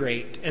very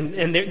great,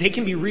 and they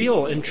can be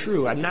real and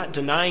true. I'm not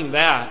denying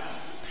that.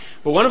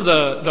 But one of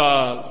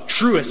the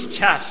truest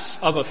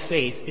tests of a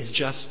faith is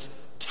just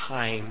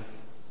time.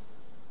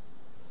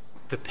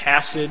 The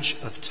passage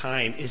of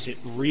time. Is it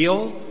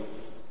real,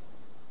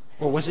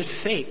 or was it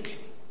fake?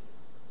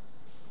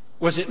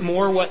 Was it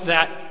more what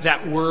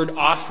that word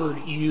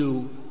offered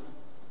you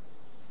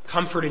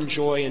comfort and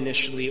joy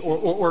initially?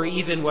 Or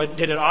even what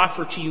did it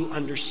offer to you?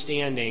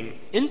 Understanding,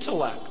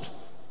 intellect.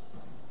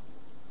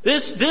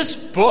 This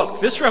book,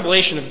 this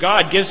revelation of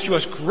God gives to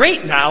us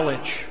great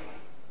knowledge.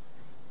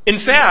 In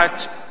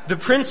fact, the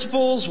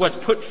principles, what's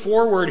put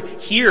forward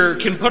here,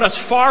 can put us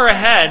far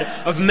ahead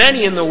of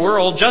many in the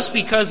world just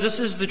because this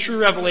is the true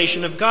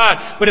revelation of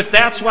God. But if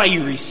that's why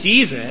you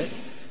receive it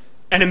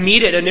and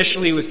meet it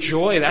initially with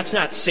joy, that's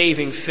not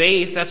saving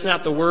faith. That's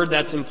not the word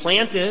that's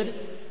implanted.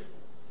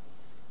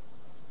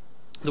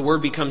 The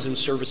word becomes in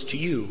service to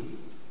you,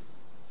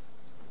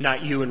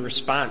 not you in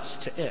response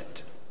to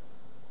it.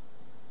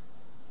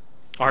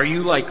 Are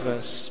you like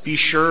this? Be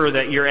sure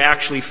that you're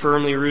actually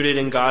firmly rooted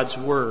in God's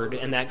word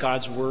and that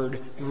God's word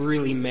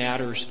really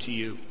matters to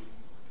you.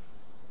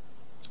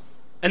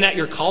 And that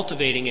you're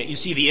cultivating it. You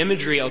see, the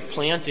imagery of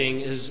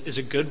planting is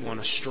a good one,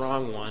 a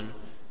strong one.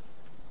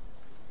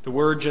 The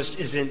word just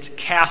isn't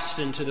cast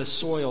into the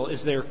soil.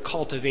 Is there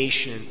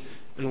cultivation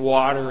and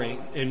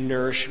watering and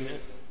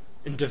nourishment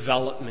and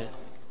development?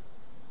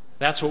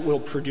 That's what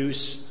will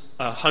produce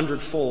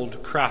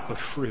 100-fold crop of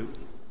fruit.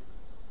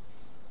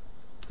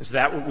 Is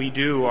that what we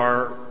do,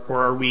 or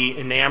are we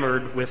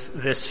enamored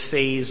with this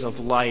phase of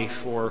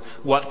life, or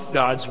what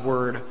God's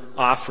word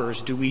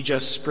offers? Do we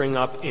just spring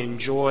up in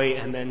joy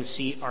and then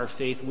see our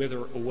faith wither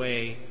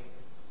away?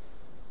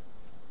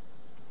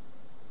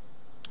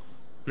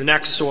 The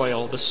next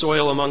soil, the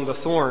soil among the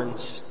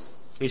thorns.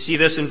 We see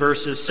this in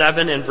verses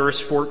 7 and verse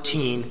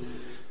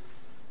 14.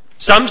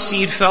 Some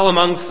seed fell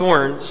among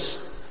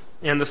thorns,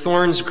 and the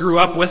thorns grew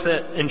up with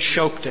it and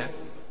choked it.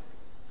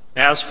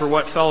 As for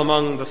what fell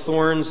among the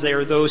thorns, they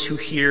are those who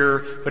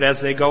hear, but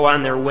as they go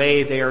on their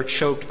way, they are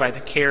choked by the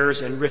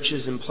cares and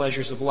riches and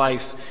pleasures of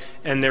life,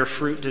 and their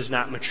fruit does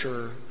not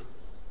mature.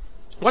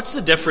 What's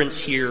the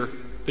difference here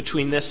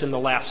between this and the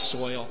last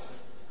soil?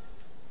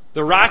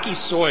 The rocky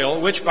soil,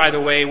 which, by the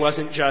way,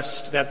 wasn't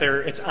just that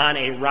it's on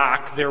a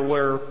rock. There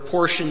were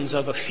portions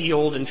of a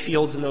field and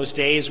fields in those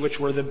days which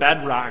were the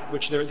bedrock,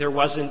 which there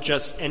wasn't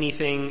just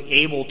anything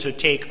able to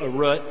take a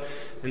root.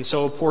 And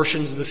so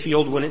portions of the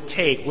field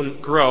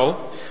wouldn't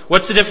grow.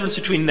 What's the difference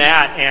between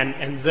that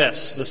and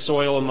this, the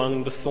soil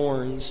among the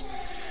thorns?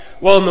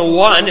 Well,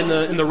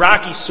 in the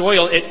rocky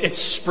soil, it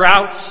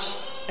sprouts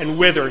and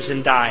withers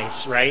and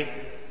dies, right?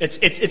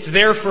 It's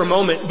there for a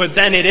moment, but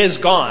then it is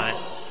gone.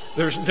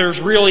 There's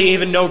really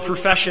even no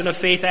profession of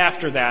faith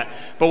after that.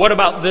 But what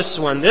about this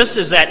one? This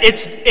is that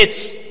it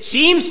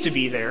seems to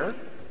be there.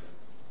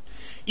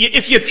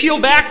 If you peel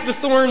back the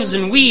thorns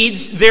and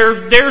weeds,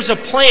 there's a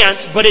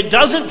plant, but it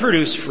doesn't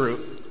produce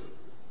fruit.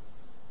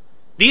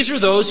 These are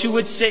those who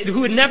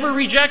would never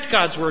reject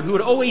God's word, who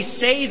would always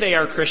say they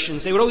are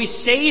Christians. They would always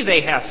say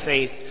they have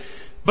faith,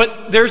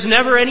 but there's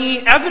never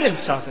any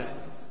evidence of it.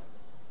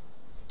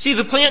 See,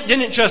 the plant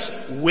didn't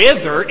just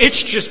wither,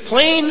 it's just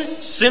plain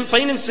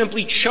and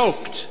simply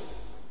choked.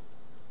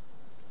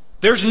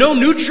 There's no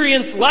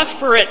nutrients left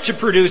for it to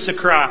produce a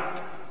crop.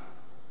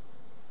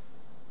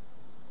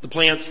 The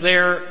plant's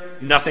there,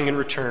 nothing in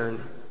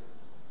return.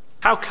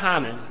 How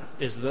common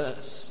is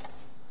this?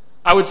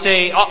 I would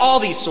say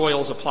all these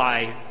soils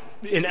apply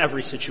in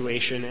every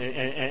situation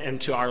and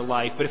to our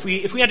life. But if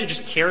we had to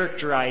just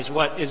characterize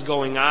what is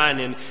going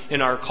on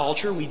in our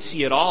culture, we'd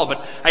see it all.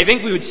 But I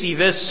think we would see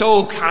this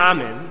so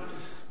common,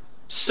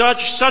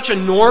 such a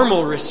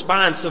normal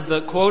response of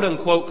the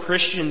quote-unquote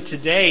Christian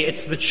today.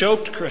 It's the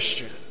choked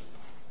Christian.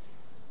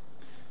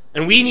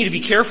 And we need to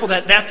be careful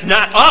that that's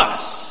not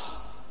us.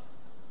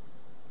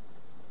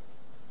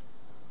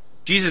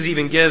 Jesus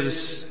even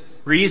gives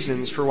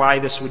reasons for why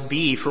this would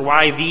be, for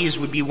why these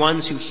would be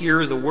ones who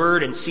hear the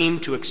word and seem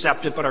to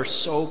accept it but are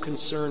so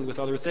concerned with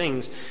other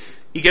things.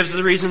 He gives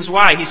the reasons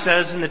why. He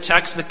says in the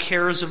text, the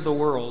cares of the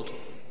world.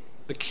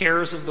 The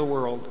cares of the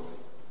world.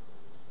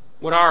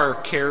 What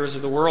are cares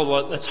of the world?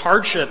 Well, it's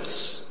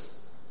hardships,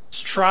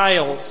 it's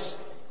trials,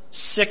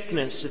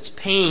 sickness, it's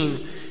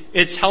pain,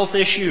 it's health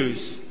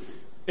issues,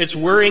 it's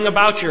worrying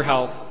about your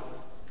health.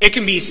 It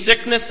can be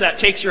sickness that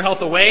takes your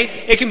health away.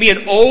 It can be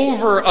an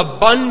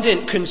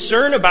overabundant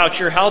concern about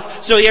your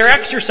health, so you're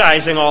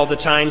exercising all the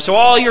time, so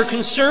all you're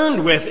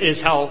concerned with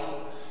is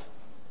health.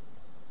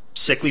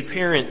 Sickly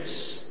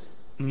parents,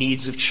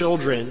 needs of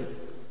children,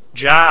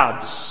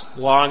 jobs,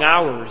 long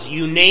hours,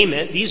 you name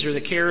it. These are the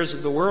cares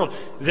of the world.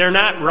 They're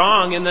not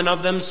wrong in and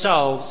of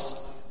themselves.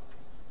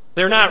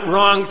 They're not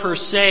wrong per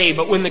se,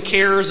 but when the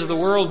cares of the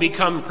world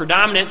become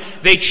predominant,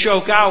 they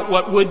choke out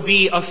what would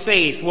be a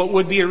faith, what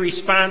would be a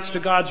response to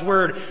God's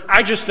word.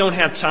 I just don't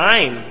have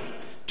time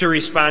to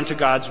respond to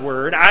God's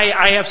word.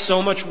 I have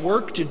so much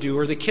work to do,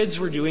 or the kids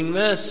were doing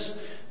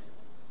this.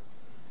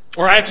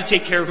 Or I have to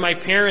take care of my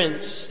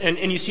parents.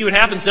 And you see what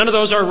happens. None of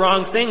those are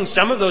wrong things.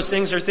 Some of those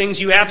things are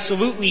things you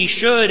absolutely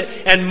should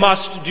and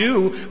must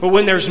do. But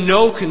when there's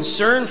no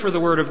concern for the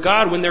word of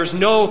God, when there's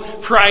no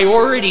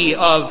priority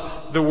of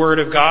the word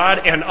of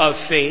God and of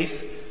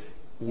faith,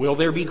 will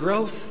there be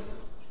growth?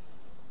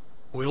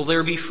 Will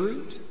there be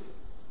fruit?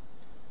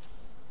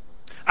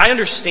 I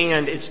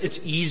understand it's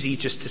easy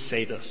just to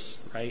say this,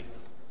 right?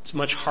 It's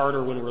much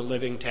harder when we're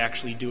living to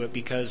actually do it,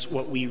 because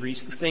what we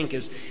think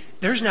is,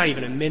 there's not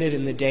even a minute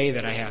in the day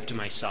that I have to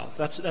myself.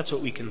 That's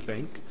what we can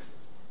think.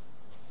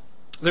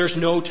 There's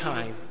no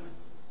time.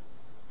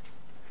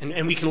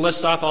 And we can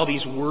list off all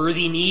these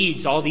worthy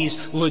needs, all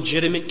these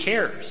legitimate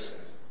cares.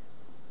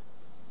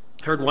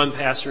 I heard one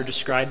pastor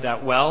describe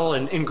that well,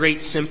 and in great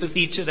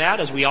sympathy to that,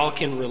 as we all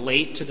can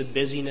relate to the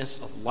busyness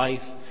of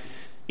life.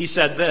 He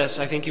said this,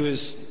 I think he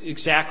was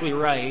exactly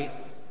right.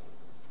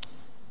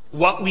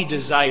 What we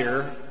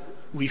desire,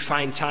 we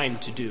find time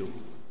to do.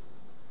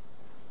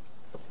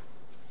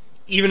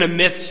 Even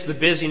amidst the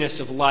busyness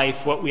of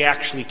life, what we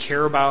actually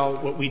care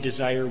about, what we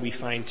desire, we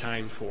find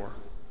time for.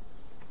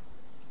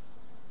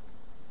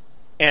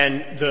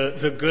 And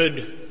the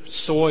good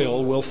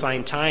soil will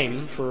find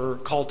time for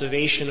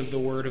cultivation of the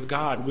Word of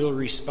God. We'll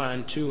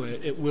respond to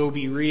it. It will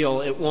be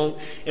real. It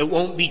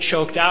won't be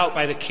choked out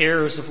by the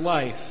cares of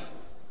life.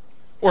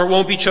 Or it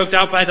won't be choked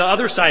out by the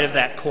other side of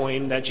that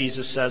coin that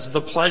Jesus says, the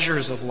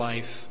pleasures of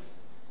life.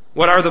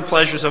 What are the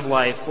pleasures of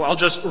life? Well, I'll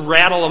just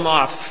rattle them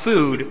off.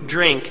 Food,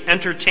 drink,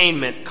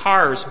 entertainment,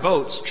 cars,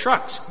 boats,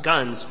 trucks,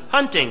 guns,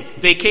 hunting,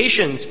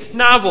 vacations,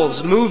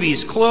 novels,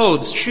 movies,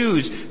 clothes,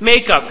 shoes,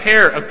 makeup,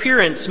 hair,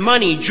 appearance,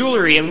 money,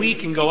 jewelry, and we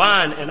can go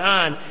on and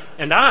on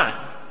and on.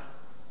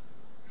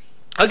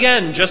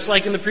 Again, just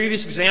like in the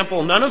previous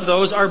example, none of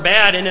those are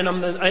bad in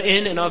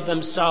and of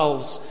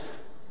themselves.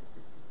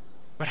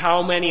 But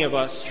how many of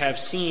us have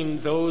seen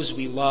those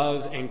we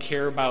love and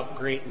care about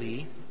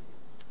greatly,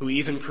 who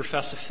even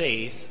profess a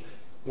faith,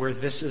 where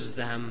this is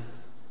them,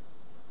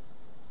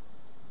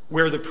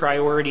 where the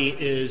priority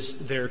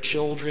is their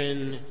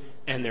children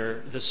and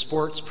the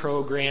sports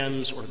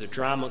programs or the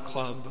drama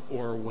club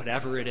or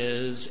whatever it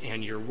is,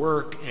 and your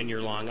work and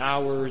your long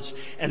hours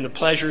and the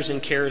pleasures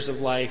and cares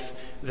of life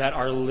that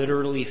are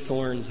literally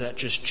thorns that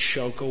just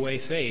choke away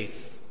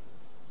faith.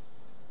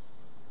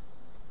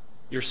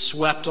 You're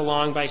swept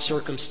along by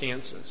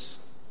circumstances.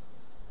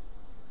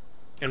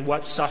 And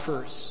what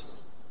suffers?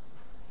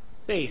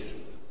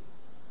 Faith.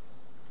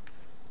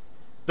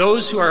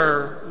 Those who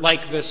are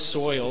like this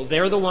soil,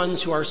 they're the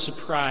ones who are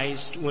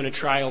surprised when a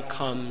trial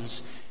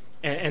comes.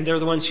 And they're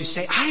the ones who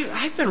say,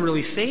 I've been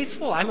really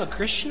faithful. I'm a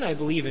Christian. I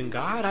believe in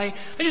God. I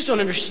just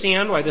don't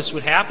understand why this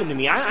would happen to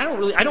me. I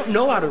don't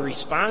know how to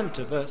respond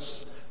to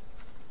this.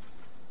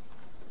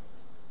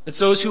 It's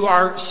those who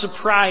are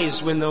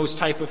surprised when those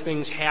type of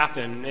things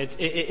happen.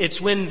 It's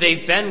when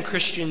they've been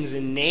Christians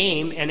in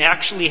name and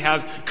actually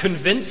have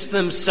convinced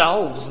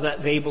themselves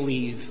that they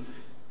believe.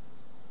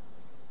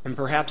 And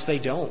perhaps they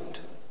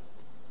don't.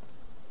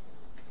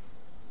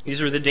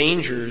 These are the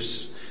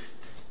dangers.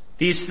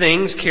 These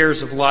things,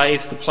 cares of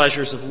life, the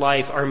pleasures of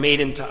life, are made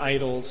into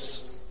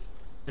idols.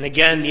 And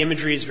again, the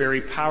imagery is very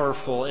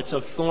powerful. It's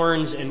of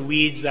thorns and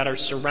weeds that are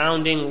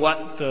surrounding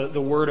what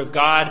the Word of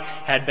God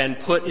had been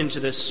put into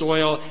this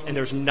soil, and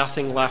there's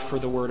nothing left for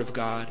the Word of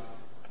God.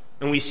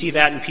 And we see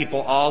that in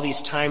people all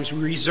these times.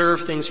 We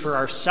reserve things for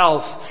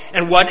ourselves,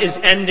 and what is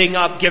ending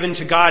up given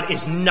to God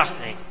is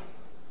nothing.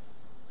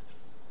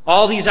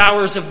 All these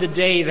hours of the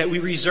day that we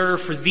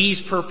reserve for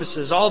these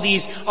purposes, all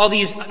these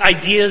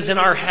ideas in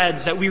our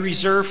heads that we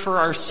reserve for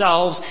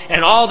ourselves,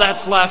 and all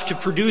that's left to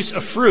produce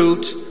a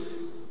fruit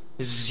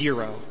is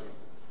zero.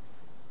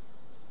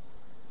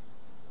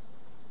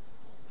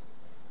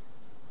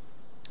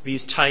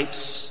 These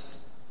types,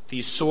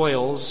 these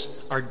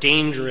soils, are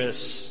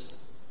dangerous.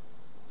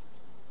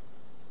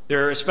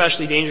 They're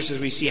especially dangerous as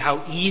we see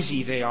how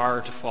easy they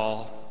are to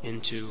fall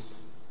into.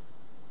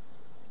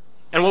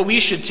 And what we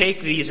should take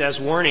these as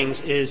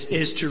warnings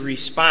is to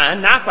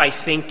respond, not by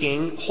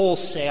thinking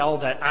wholesale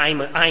that I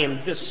am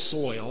this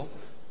soil,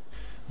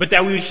 but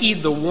that we would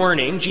heed the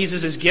warning.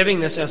 Jesus is giving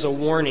this as a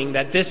warning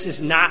that this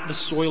is not the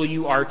soil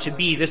you are to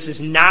be. This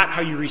is not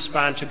how you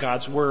respond to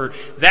God's word.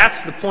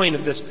 That's the point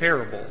of this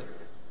parable.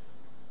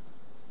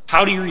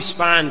 How do you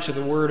respond to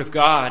the word of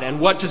God, and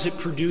what does it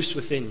produce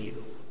within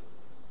you?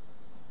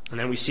 And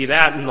then we see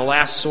that in the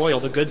last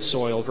soil, the good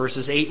soil,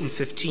 verses 8 and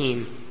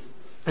 15.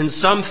 And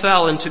some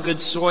fell into good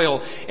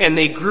soil, and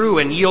they grew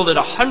and yielded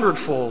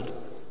 100-fold.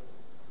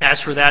 As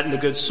for that in the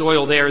good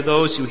soil, they are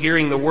those who,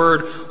 hearing the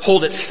word,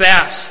 hold it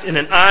fast in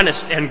an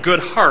honest and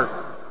good heart,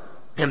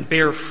 and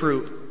bear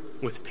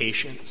fruit with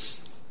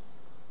patience.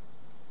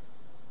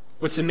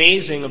 What's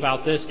amazing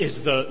about this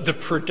is the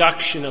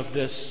production of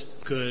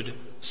this good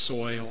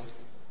soil.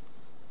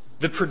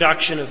 The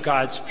production of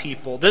God's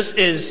people. This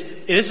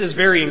is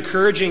very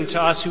encouraging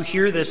to us who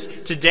hear this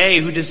today,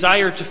 who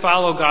desire to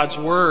follow God's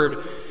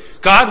word.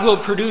 God will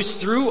produce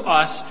through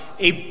us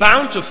a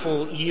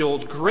bountiful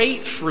yield,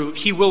 great fruit.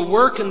 He will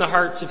work in the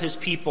hearts of his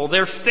people.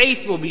 Their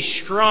faith will be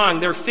strong.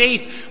 Their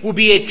faith will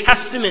be a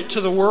testament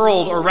to the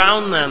world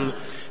around them.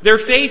 Their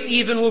faith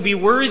even will be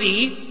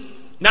worthy,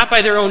 not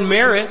by their own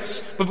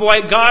merits, but by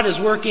what God is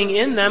working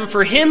in them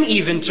for him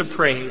even to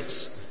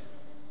praise.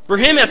 For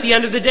him at the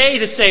end of the day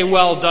to say,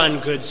 well done,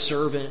 good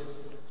servant.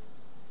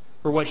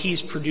 For what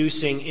he's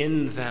producing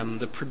in them,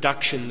 the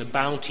production, the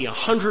bounty,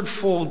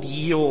 100-fold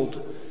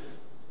yield.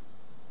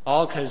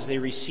 All because they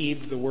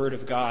received the word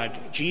of God.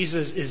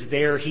 Jesus is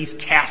there. He's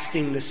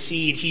casting the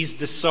seed. He's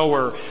the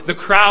sower. The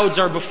crowds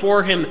are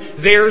before him.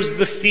 There's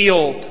the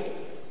field.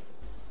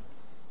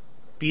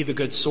 Be the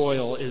good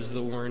soil is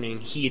the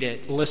warning. Heed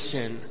it.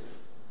 Listen.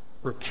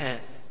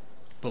 Repent.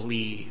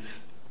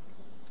 Believe.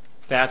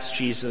 That's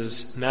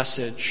Jesus'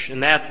 message.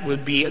 And that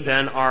would be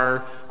then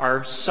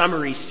our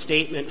summary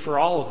statement for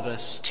all of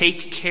this.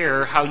 Take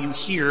care how you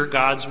hear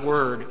God's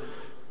word.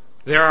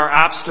 There are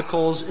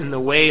obstacles in the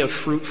way of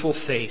fruitful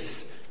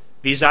faith.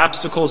 These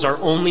obstacles are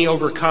only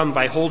overcome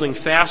by holding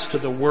fast to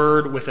the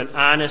word with an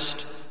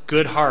honest,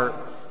 good heart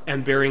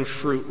and bearing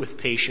fruit with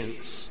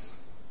patience.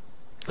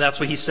 That's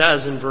what he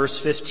says in verse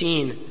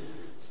 15.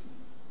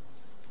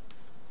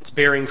 It's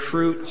bearing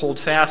fruit, hold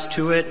fast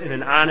to it in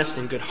an honest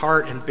and good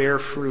heart and bear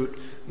fruit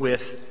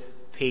with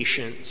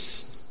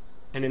patience.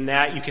 And in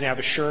that you can have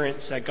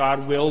assurance that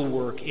God will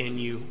work in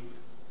you.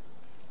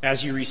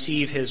 As you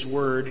receive his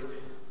word,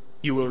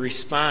 you will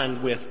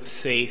respond with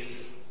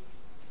faith.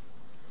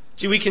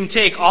 See, we can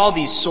take all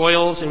these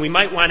soils, and we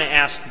might want to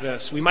ask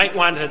this. We might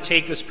want to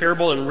take this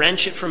parable and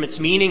wrench it from its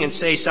meaning and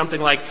say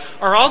something like,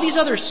 are all these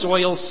other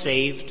soils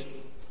saved?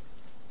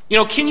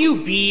 Can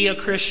you be a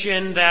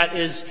Christian that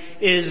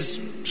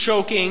is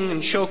choking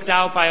and choked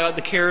out by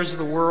the cares of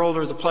the world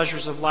or the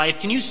pleasures of life?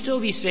 Can you still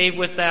be saved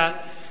with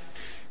that?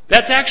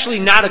 That's actually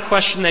not a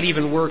question that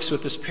even works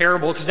with this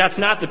parable, because that's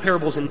not the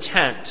parable's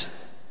intent.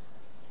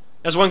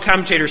 As one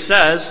commentator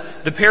says,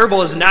 the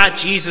parable is not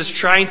Jesus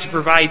trying to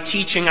provide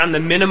teaching on the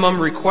minimum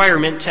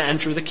requirement to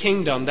enter the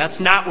kingdom. That's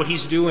not what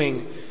he's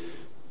doing.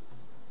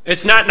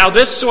 It's not, now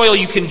this soil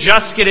you can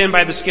just get in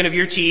by the skin of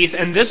your teeth,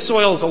 and this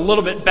soil is a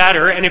little bit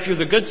better, and if you're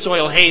the good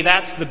soil, hey,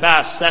 that's the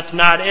best. That's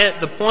not it.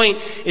 The point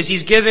is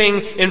he's giving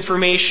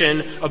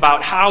information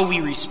about how we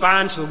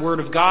respond to the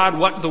Word of God,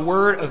 what the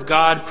Word of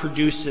God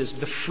produces,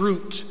 the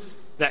fruit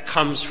that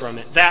comes from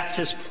it. That's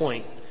his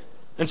point.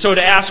 And so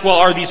to ask, well,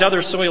 are these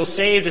other soils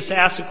saved, is to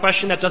ask a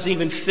question that doesn't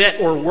even fit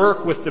or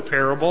work with the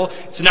parable.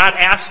 It's not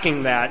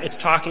asking that. It's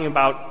talking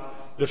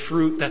about the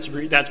fruit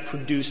that's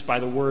produced by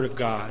the Word of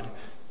God.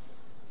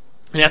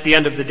 And at the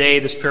end of the day,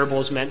 this parable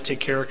is meant to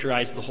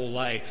characterize the whole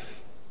life.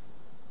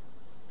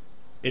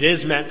 It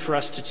is meant for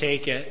us to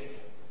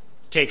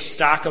take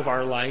stock of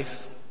our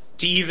life,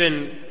 to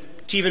even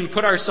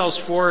put ourselves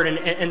forward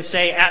and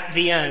say at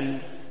the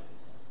end,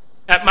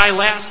 at my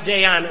last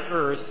day on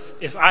earth,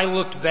 if I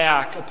looked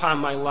back upon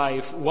my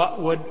life,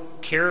 what would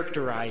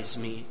characterize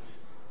me?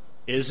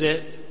 Is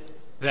it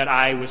that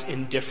I was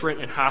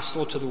indifferent and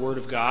hostile to the Word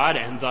of God,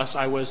 and thus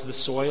I was the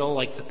soil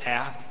like the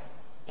path?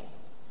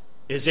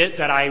 Is it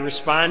that I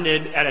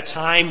responded at a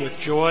time with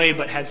joy,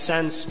 but had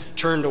since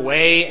turned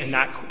away and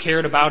not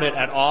cared about it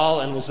at all,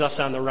 and was thus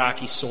on the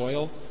rocky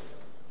soil?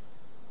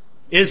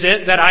 Is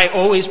it that I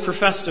always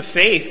professed a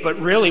faith, but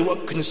really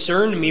what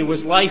concerned me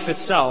was life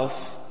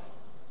itself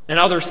and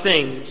other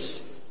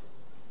things?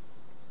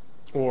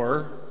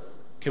 Or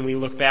can we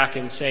look back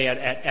and say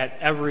at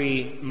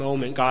every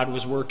moment God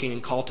was working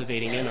and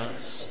cultivating in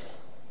us,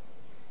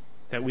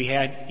 that we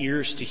had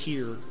ears to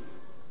hear,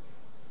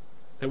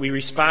 that we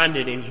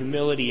responded in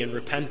humility and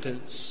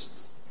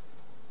repentance,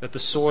 that the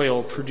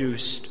soil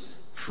produced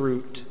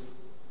fruit?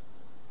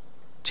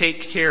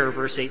 Take care,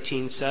 verse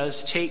 18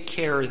 says, take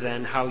care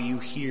then how you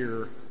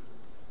hear.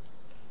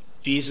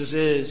 Jesus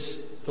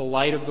is the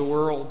light of the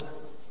world.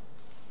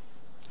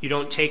 You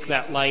don't take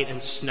that light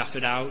and snuff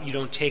it out. You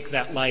don't take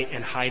that light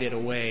and hide it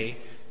away.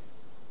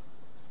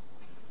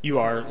 You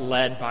are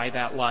led by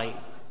that light.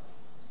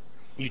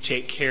 You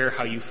take care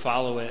how you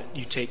follow it.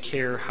 You take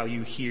care how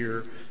you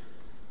hear.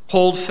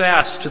 Hold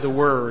fast to the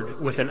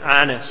word with an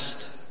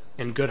honest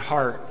and good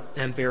heart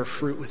and bear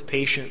fruit with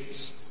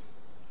patience.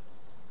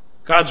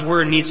 God's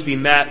word needs to be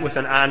met with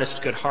an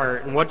honest, good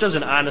heart. And what does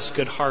an honest,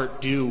 good heart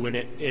do when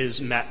it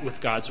is met with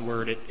God's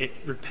word? It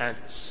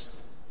repents.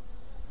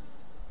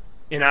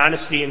 In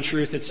honesty and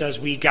truth, it says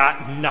we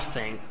got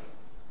nothing.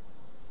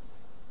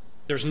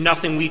 There's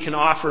nothing we can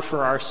offer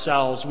for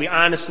ourselves. We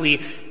honestly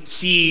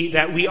see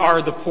that we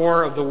are the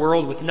poor of the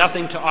world with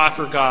nothing to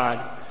offer God.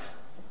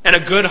 And a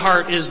good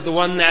heart is the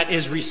one that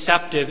is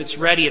receptive. It's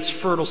ready. It's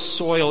fertile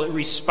soil. It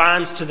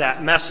responds to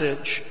that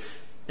message,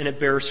 and it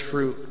bears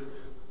fruit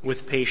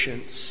with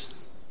patience.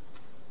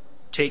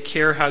 Take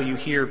care how you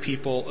hear,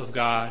 people of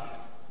God.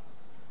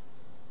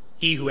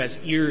 He who has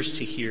ears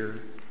to hear,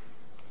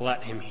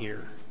 let him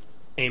hear.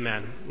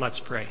 Amen.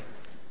 Let's pray.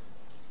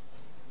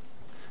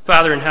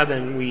 Father in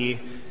heaven, we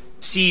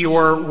see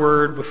your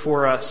word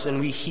before us, and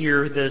we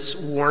hear this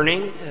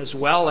warning as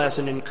well as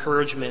an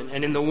encouragement.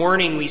 And in the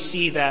warning, we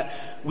see that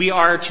we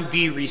are to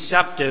be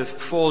receptive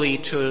fully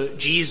to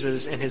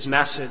Jesus and his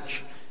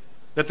message,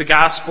 that the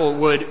gospel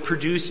would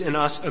produce in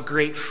us a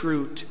great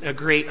fruit, a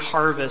great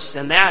harvest,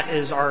 and that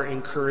is our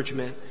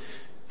encouragement.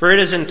 For it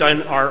isn't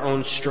in our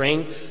own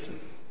strength.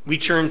 We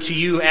turn to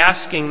you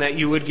asking that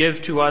you would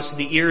give to us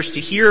the ears to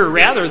hear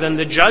rather than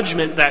the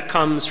judgment that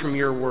comes from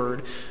your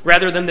word.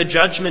 Rather than the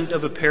judgment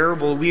of a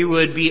parable, we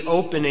would be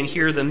open and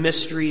hear the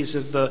mysteries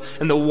of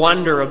and the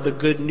wonder of the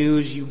good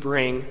news you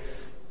bring.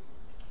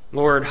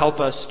 Lord, help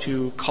us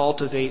to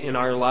cultivate in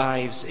our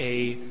lives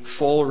a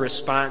full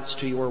response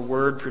to your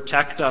word.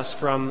 Protect us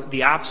from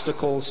the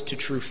obstacles to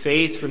true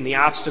faith, from the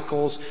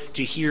obstacles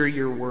to hear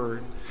your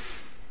word.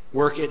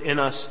 Work it in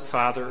us,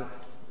 Father.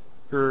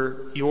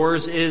 For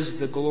yours is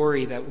the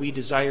glory that we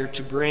desire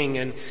to bring,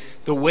 and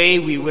the way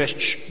we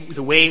wish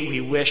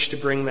to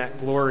bring that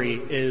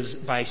glory is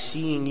by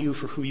seeing you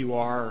for who you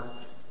are,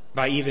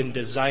 by even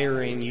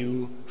desiring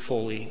you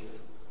fully.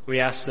 We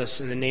ask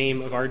this in the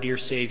name of our dear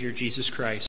Savior, Jesus Christ.